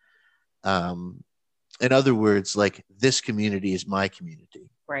 In other words, like, this community is my community,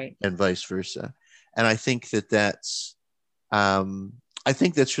 right, and vice versa. And I think that's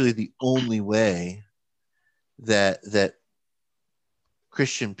really the only way that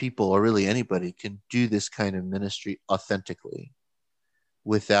Christian people, or really anybody, can do this kind of ministry authentically,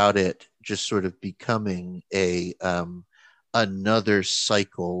 without it just sort of becoming another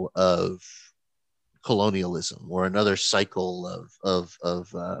cycle of colonialism, or another cycle of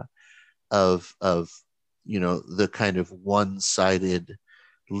the kind of one-sided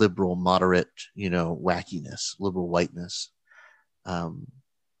liberal moderate wackiness, liberal whiteness. And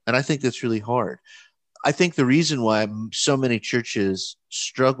I think that's really hard. I think the reason why so many churches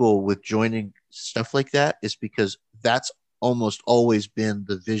struggle with joining stuff like that is because that's almost always been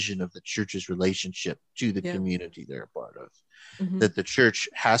the vision of the church's relationship to the community they're a part of. Mm-hmm. That the church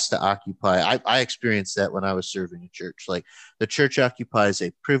has to occupy. I experienced that when I was serving a church. Like, the church occupies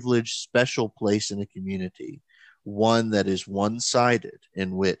a privileged, special place in the community, one that is one-sided,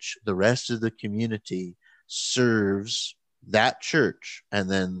 in which the rest of the community serves that church, and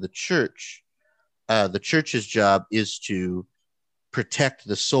then the church's job is to protect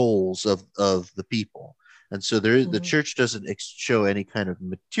the souls of the people. And so the church doesn't show any kind of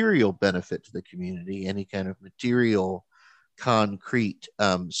material benefit to the community, any kind of material, concrete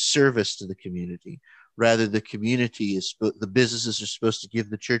service to the community. Rather, the community the businesses are supposed to give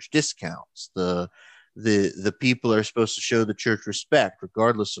the church discounts. The people are supposed to show the church respect,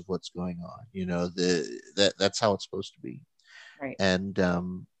 regardless of what's going on. That's how it's supposed to be. Right. And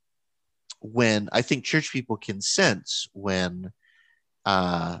when I think church people can sense when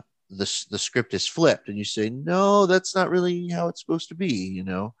the script is flipped, and you say, no, that's not really how it's supposed to be,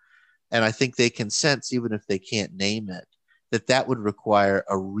 and I think they can sense, even if they can't name it, that would require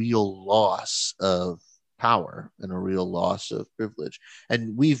a real loss of power and a real loss of privilege.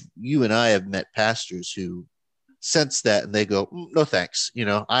 And you and I have met pastors who sense that, and they go, no thanks.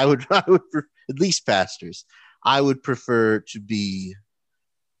 I would at least pastors, I would prefer to be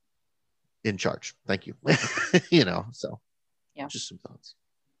in charge. Thank you. So yeah, just some thoughts.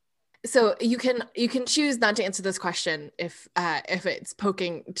 So you can choose not to answer this question if it's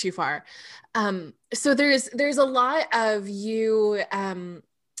poking too far. So there's a lot of you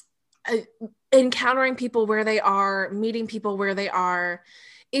encountering people where they are, meeting people where they are.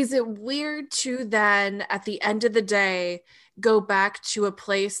 Is it weird to then, at the end of the day, go back to a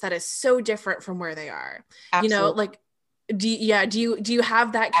place that is so different from where they are? Absolutely. Do you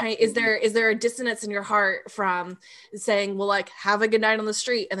have that kind? Is there a dissonance in your heart from saying, well, like, have a good night on the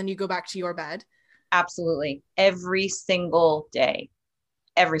street, and then you go back to your bed? Absolutely. Every single day.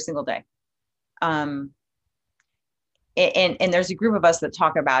 Um, and there's a group of us that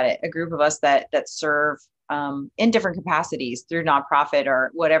talk about it, a group of us that serve in different capacities through nonprofit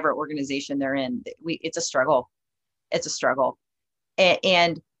or whatever organization they're in. It's a struggle. It's a struggle.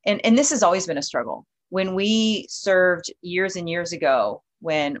 And this has always been a struggle. When we served years and years ago,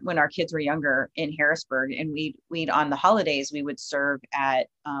 when our kids were younger in Harrisburg, and we'd on the holidays, we would serve at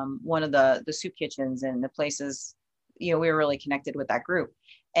one of the soup kitchens and the places, we were really connected with that group.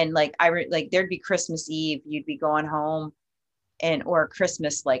 And like, there'd be Christmas Eve, you'd be going home or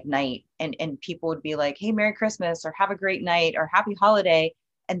Christmas like night, and people would be like, hey, Merry Christmas, or have a great night, or happy holiday.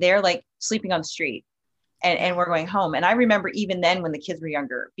 And they're like sleeping on the street, and we're going home. And I remember even then, when the kids were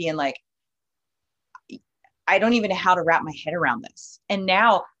younger, being like, I don't even know how to wrap my head around this. And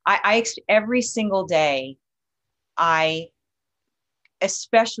now I every single day,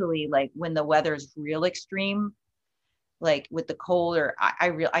 especially like when the weather is real extreme, like with the cold, or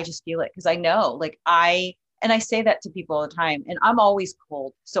I just feel it, because I know, like and I say that to people all the time, and I'm always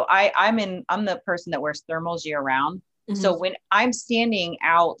cold. So I'm the person that wears thermals year round. Mm-hmm. So when I'm standing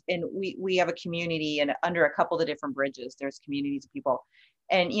out, and we have a community, and under a couple of different bridges, there's communities of people,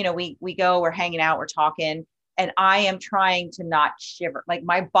 and we go, we're hanging out, we're talking, and I am trying to not shiver. Like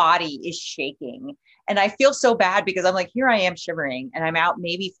my body is shaking, and I feel so bad, because I'm like, here I am shivering, and I'm out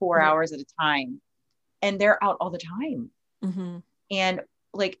maybe 4 hours at a time, and they're out all the time. Mm-hmm. And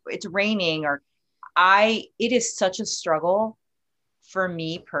like, it's raining, or it is such a struggle for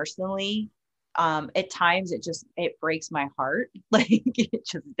me personally. At times it breaks my heart. Like it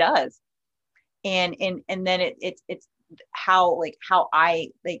just does. And then it's how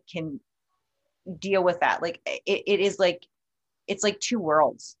I can deal with that. Like it is like, it's like two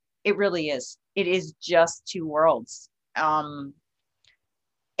worlds. It really is. It is just two worlds. And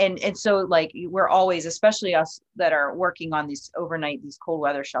so like, we're always, especially us that are working on these overnight, these cold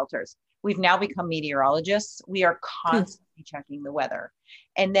weather shelters, we've now become meteorologists. We are constantly checking the weather.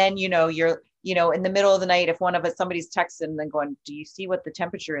 And then, you're, in the middle of the night, if somebody's texting and then going, do you see what the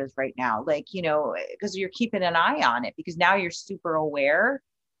temperature is right now? Like, because you're keeping an eye on it, because now you're super aware,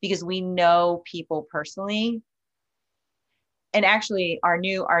 because we know people personally. And actually our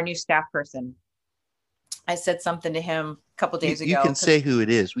new staff person, I said something to him a couple of days ago. You can say who it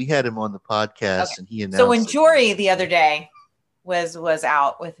is. We had him on the podcast, okay. And he announced. So when Jory the other day was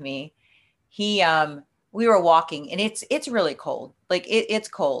out with me, we were walking, and it's really cold. Like it's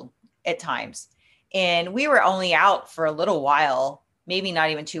cold at times. And we were only out for a little while, maybe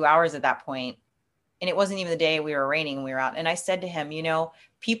not even 2 hours at that point. And it wasn't even the day we were raining and we were out. And I said to him,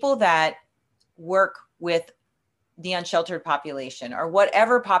 people that work with the unsheltered population, or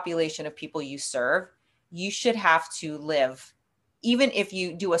whatever population of people you serve, you should have to live, even if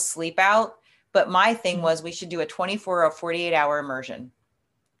you do a sleep out. But my thing was, we should do a 24 or 48 hour immersion.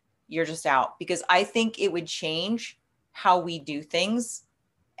 You're just out, because I think it would change how we do things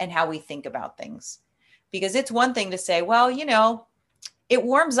and how we think about things. Because it's one thing to say, well, it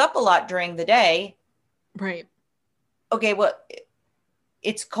warms up a lot during the day. Right. Okay, well,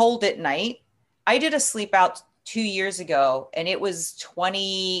 it's cold at night. I did a sleep out 2 years ago, and it was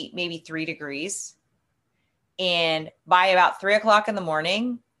 20, maybe 3 degrees. And by about 3 o'clock in the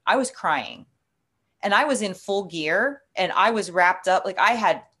morning, I was crying, and I was in full gear, and I was wrapped up. Like I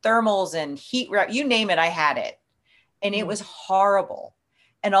had thermals and heat wrap, you name it, I had it. And it was horrible.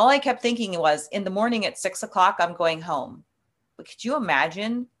 And all I kept thinking was, in the morning at 6 o'clock, I'm going home. But could you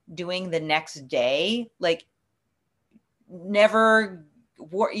imagine doing the next day? Like never,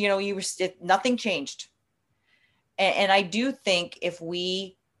 nothing changed. And I do think if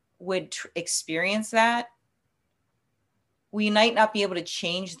we would experience that, we might not be able to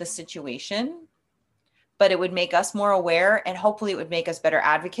change the situation, but it would make us more aware, and hopefully it would make us better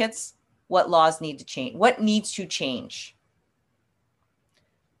advocates. What laws need to change? What needs to change?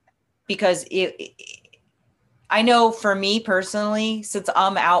 Because I know for me personally, since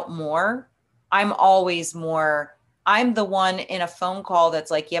I'm out more, I'm the one in a phone call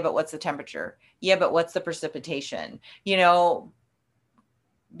that's like, yeah, but what's the temperature? Yeah, but what's the precipitation?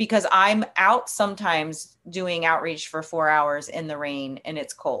 Because I'm out sometimes doing outreach for 4 hours in the rain, and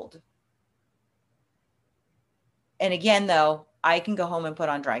it's cold. And again, though, I can go home and put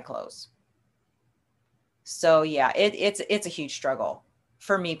on dry clothes. So yeah, it's a huge struggle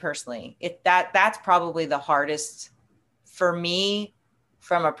for me personally. That's probably the hardest for me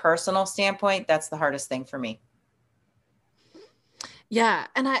from a personal standpoint. That's the hardest thing for me. Yeah,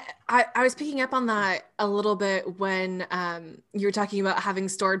 and I was picking up on that a little bit when you were talking about having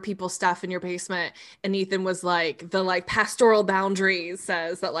stored people's stuff in your basement, and Ethan was like the like pastoral boundaries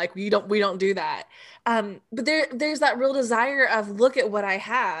says that like we don't do that. But there's that real desire of look at what I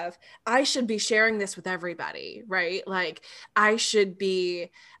have. I should be sharing this with everybody, right? Like I should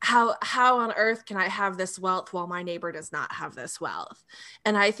be how on earth can I have this wealth while my neighbor does not have this wealth?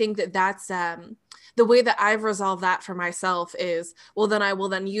 And I think that that's the way that I've resolved that for myself is, well, then I will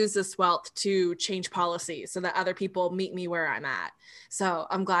then use this wealth to change policy so that other people meet me where I'm at. So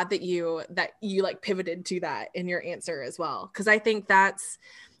I'm glad that you like pivoted to that in your answer as well. Cause I think that's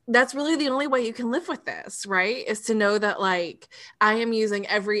really the only way you can live with this, right? Is to know that like I am using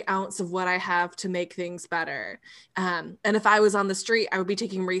every ounce of what I have to make things better. And if I was on the street, I would be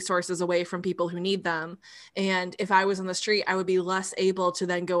taking resources away from people who need them. And if I was on the street, I would be less able to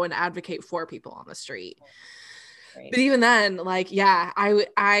then go and advocate for people on the street. Right. But even then, like, yeah,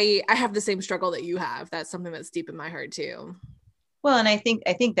 I have the same struggle that you have. That's something that's deep in my heart too. Well, and I think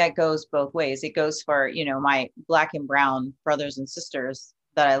that goes both ways. It goes for, my Black and brown brothers and sisters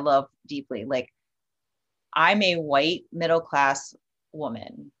that I love deeply. Like I'm a white middle class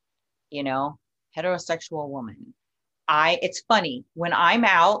woman, heterosexual woman. It's funny when I'm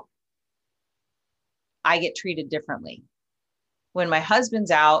out, I get treated differently. When my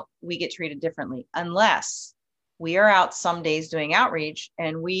husband's out, we get treated differently, unless we are out some days doing outreach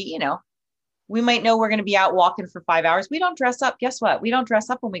and we might know we're going to be out walking for 5 hours. We don't dress up. Guess what? We don't dress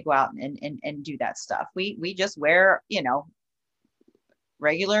up when we go out and do that stuff. We just wear,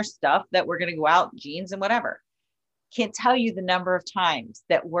 regular stuff that we're going to go out, jeans and whatever. Can't tell you the number of times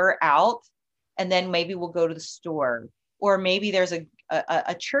that we're out and then maybe we'll go to the store, or maybe there's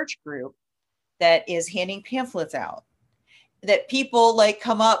a church group that is handing pamphlets out that people like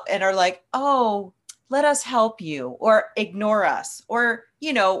come up and are like, oh, let us help you, or ignore us, or,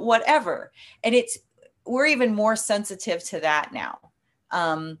 whatever. And we're even more sensitive to that now.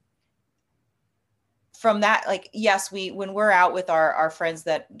 From that, like, yes, when we're out with our friends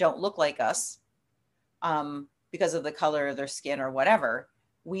that don't look like us, because of the color of their skin or whatever,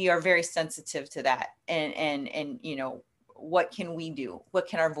 we are very sensitive to that. And, what can we do? What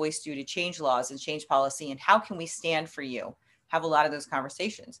can our voice do to change laws and change policy? And how can we stand for you? Have a lot of those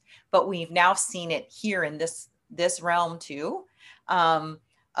conversations. But we've now seen it here in this realm too,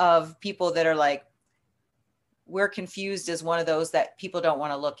 of people that are like, we're confused as one of those that people don't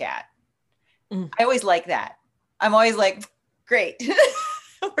want to look at. I always like that. I'm always like, great,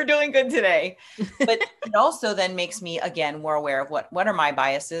 we're doing good today. But it also then makes me, again, more aware of what are my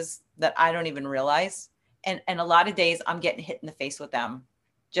biases that I don't even realize. And a lot of days I'm getting hit in the face with them,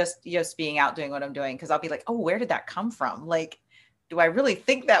 just being out doing what I'm doing. Cause I'll be like, oh, where did that come from? Like, do I really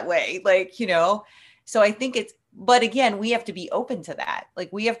think that way? Like, so I think but again, we have to be open to that. Like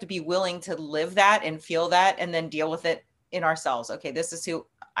we have to be willing to live that and feel that and then deal with it in ourselves. Okay, this is who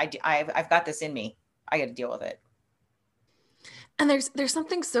I've got this in me. I got to deal with it. And there's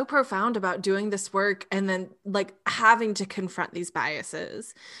something so profound about doing this work and then like having to confront these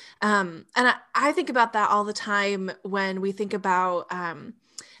biases. And I think about that all the time when we think about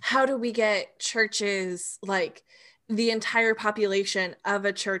how do we get churches, like the entire population of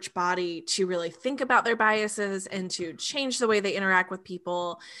a church body, to really think about their biases and to change the way they interact with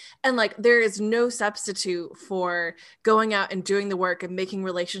people. And like there is no substitute for going out and doing the work and making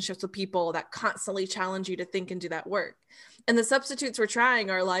relationships with people that constantly challenge you to think and do that work. And the substitutes we're trying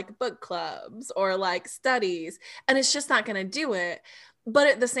are like book clubs or like studies, and it's just not going to do it. But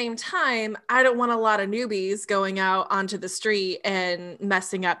at the same time, I don't want a lot of newbies going out onto the street and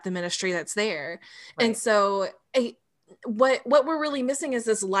messing up the ministry that's there. Right. And so what we're really missing is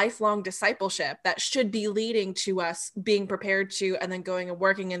this lifelong discipleship that should be leading to us being prepared to and then going and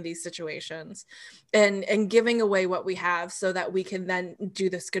working in these situations and giving away what we have so that we can then do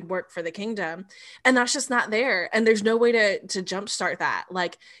this good work for the kingdom. And that's just not there. And there's no way to jumpstart that.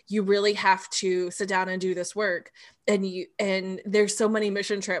 Like you really have to sit down and do this work. And there's so many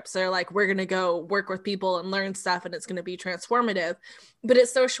mission trips that are like, we're going to go work with people and learn stuff and it's going to be transformative, but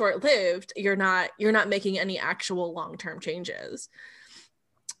it's so short-lived. You're not making any actual long-term changes.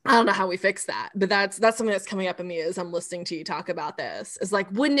 I don't know how we fix that, but that's something that's coming up in me as I'm listening to you talk about this. Is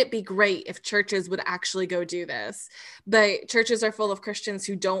like, wouldn't it be great if churches would actually go do this? But churches are full of Christians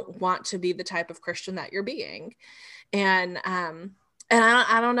who don't want to be the type of Christian that you're being. And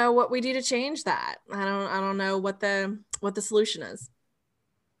I don't know what we do to change that. I don't know what the solution is.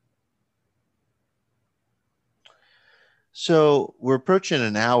 So we're approaching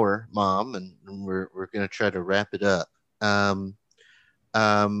an hour, Mom, and we're going to try to wrap it up.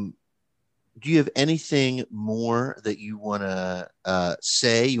 do you have anything more that you want to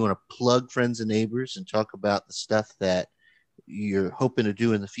say? You want to plug friends and neighbors and talk about the stuff that you're hoping to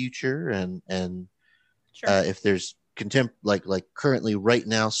do in the future, and Sure. if there's like currently right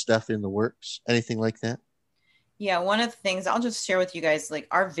now stuff in the works, anything like that? Yeah, one of the things I'll just share with you guys, like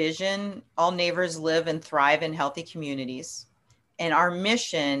our vision, all neighbors live and thrive in healthy communities. And our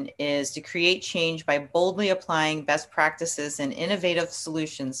mission is to create change by boldly applying best practices and innovative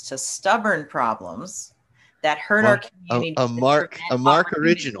solutions to stubborn problems that hurt our community. A Mark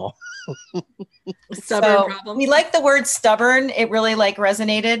original. Stubborn So problems. we like the word stubborn. It really like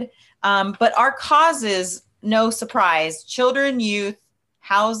resonated. But our cause is, no surprise, children, youth,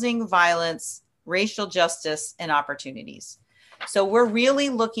 housing, violence, racial justice, and opportunities. So we're really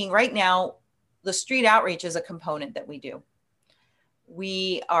looking right now, the street outreach is a component that we do.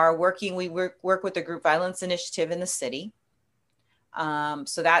 We work with the Group Violence Initiative in the city.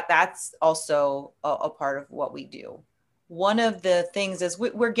 So that's also a part of what we do. One of the things is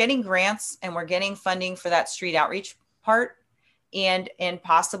we're getting grants and we're getting funding for that street outreach part, and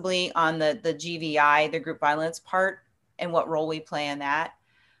possibly on the GVI, the group violence part, and what role we play in that.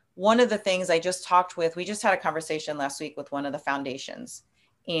 One of the things we just had a conversation last week with one of the foundations.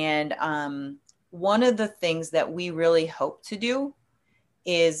 And one of the things that we really hope to do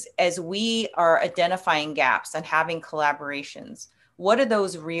is, as we are identifying gaps and having collaborations, what are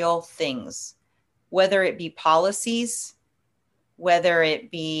those real things? Whether it be policies, whether it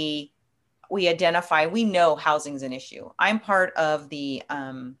be we know housing's an issue. I'm part of the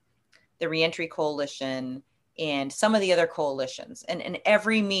Reentry Coalition and some of the other coalitions. And in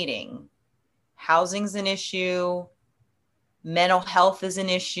every meeting, housing's an issue, mental health is an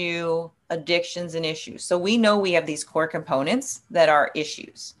issue, addiction's an issue. So we know we have these core components that are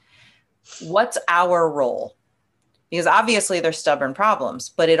issues. What's our role? Because obviously they're stubborn problems,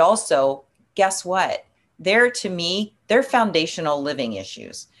 but it also, guess what? They're foundational living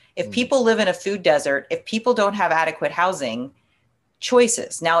issues. If people live in a food desert, if people don't have adequate housing,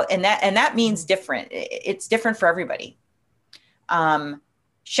 choices now, and that means different. It's different for everybody.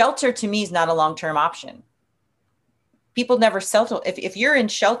 Shelter to me is not a long-term option. People never settle. If you're in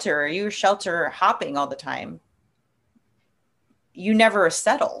shelter or you're shelter hopping all the time, you never are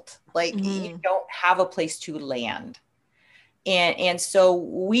settled. Like you don't have a place to land. And so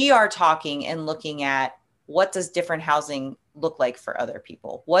we are talking and looking at, what does different housing look like for other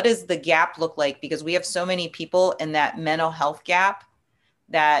people? What does the gap look like? Because we have so many people in that mental health gap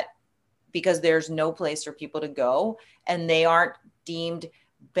that, because there's no place for people to go and they aren't deemed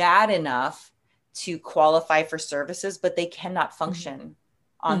bad enough to qualify for services, but they cannot function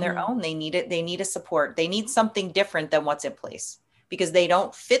on their own. They need it. They need a support. They need something different than what's in place because they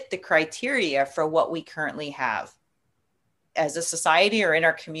don't fit the criteria for what we currently have as a society or in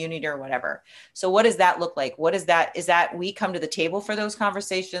our community or whatever. So what does that look like? What is that? Is that we come to the table for those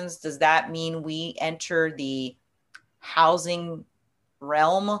conversations? Does that mean we enter the housing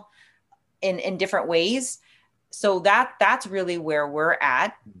realm in different ways? So that's really where we're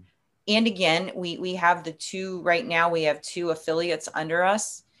at. And again, we have right now we have two affiliates under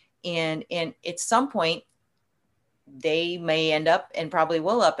us, and at some point they may end up, and probably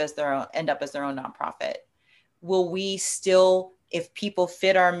will end up as their own nonprofit. Will we still, if people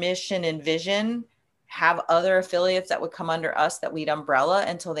fit our mission and vision, have other affiliates that would come under us that we'd umbrella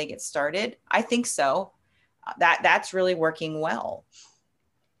until they get started? I think so. That's really working well.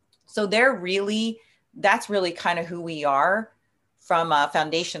 So that's really kind of who we are from a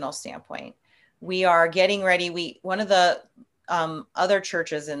foundational standpoint. We are getting ready. One of the other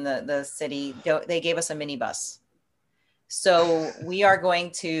churches in the city, they gave us a minibus. So we are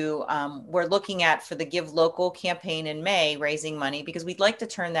going to, we're looking at, for the Give Local campaign in May, raising money, because we'd like to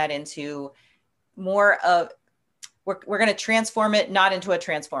turn that into more of, we're going to transform it, not into a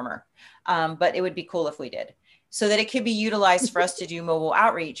transformer, but it would be cool if we did, so that it could be utilized for us to do mobile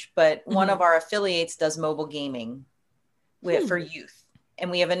outreach. But one of our affiliates does mobile gaming for youth. And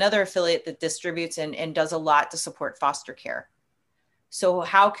we have another affiliate that distributes and does a lot to support foster care. So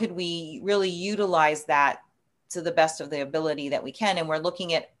how could we really utilize that to the best of the ability that we can? And we're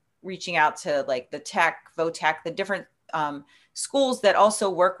looking at reaching out to like the tech, VOTech, the different schools that also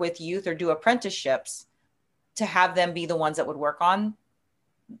work with youth or do apprenticeships, to have them be the ones that would work on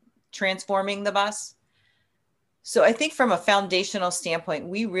transforming the bus. So I think from a foundational standpoint,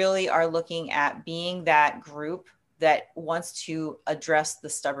 we really are looking at being that group that wants to address the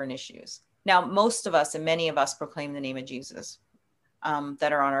stubborn issues. Now, most of us and many of us proclaim the name of Jesus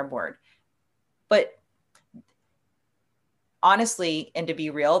that are on our board. But honestly, and to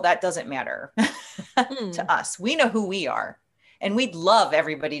be real, that doesn't matter to us. We know who we are. And we'd love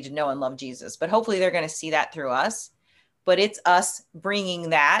everybody to know and love Jesus, but hopefully they're going to see that through us. But it's us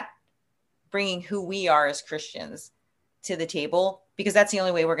bringing who we are as Christians to the table, because that's the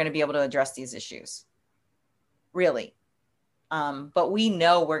only way we're going to be able to address these issues, really. But we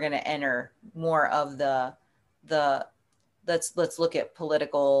know we're going to enter more of the let's look at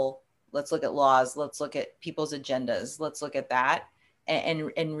political, let's look at laws, let's look at people's agendas, let's look at that,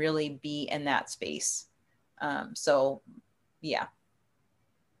 and really be in that space. So yeah.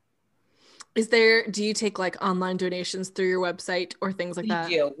 Do you take like online donations through your website or things like that?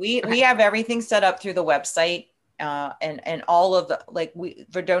 We do. We have everything set up through the website, and all of the, like,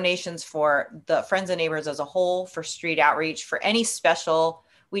 for donations for the Friends and Neighbors as a whole, for street outreach, for any special.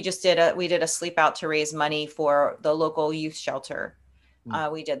 We did a sleep out to raise money for the local youth shelter.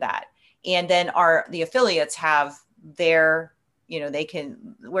 We did that. And then the affiliates have their,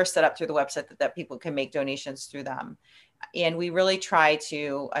 we're set up through the website that people can make donations through them. And we really try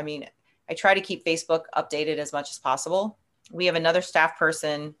to, I try to keep Facebook updated as much as possible. We have another staff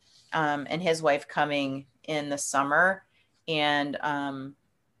person and his wife coming in the summer, and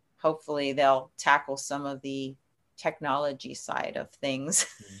hopefully they'll tackle some of the technology side of things.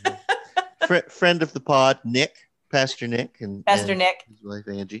 Friend of the pod, Pastor Nick, and Nick, his wife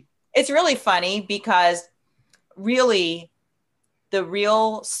Angie. It's really funny because really the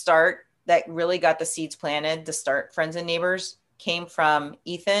real start that really got the seeds planted to start Friends and Neighbors came from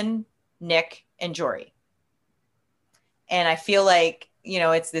Ethan, Nick, and Jory. And I feel like,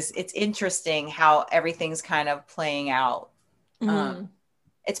 it's interesting how everything's kind of playing out.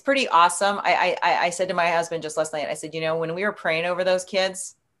 It's pretty awesome. I said to my husband just last night, I said, when we were praying over those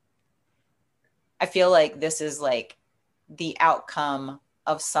kids, I feel like this is like the outcome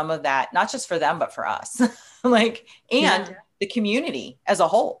of some of that, not just for them, but for us, the community as a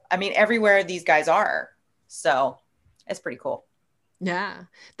whole. Everywhere these guys are. So it's pretty cool. Yeah.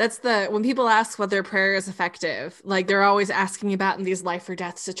 That's when people ask whether prayer is effective, like they're always asking about in these life or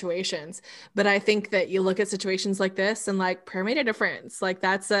death situations. But I think that you look at situations like this and like prayer made a difference. Like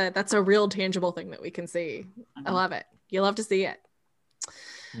that's a real tangible thing that we can see. I love it. You love to see it.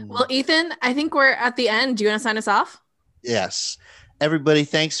 Well, Ethan, I think we're at the end. Do you want to sign us off? Yes. Everybody,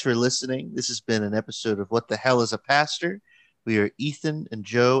 thanks for listening. This has been an episode of What the Hell is a Pastor? We are Ethan and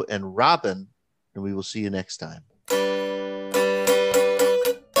Joe and Robin, and we will see you next time.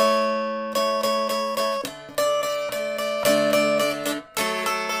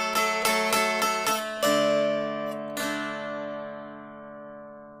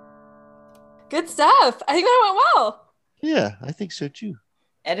 Good stuff. I think that went well. Yeah, I think so too.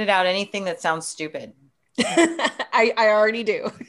 Edit out anything that sounds stupid. I already do.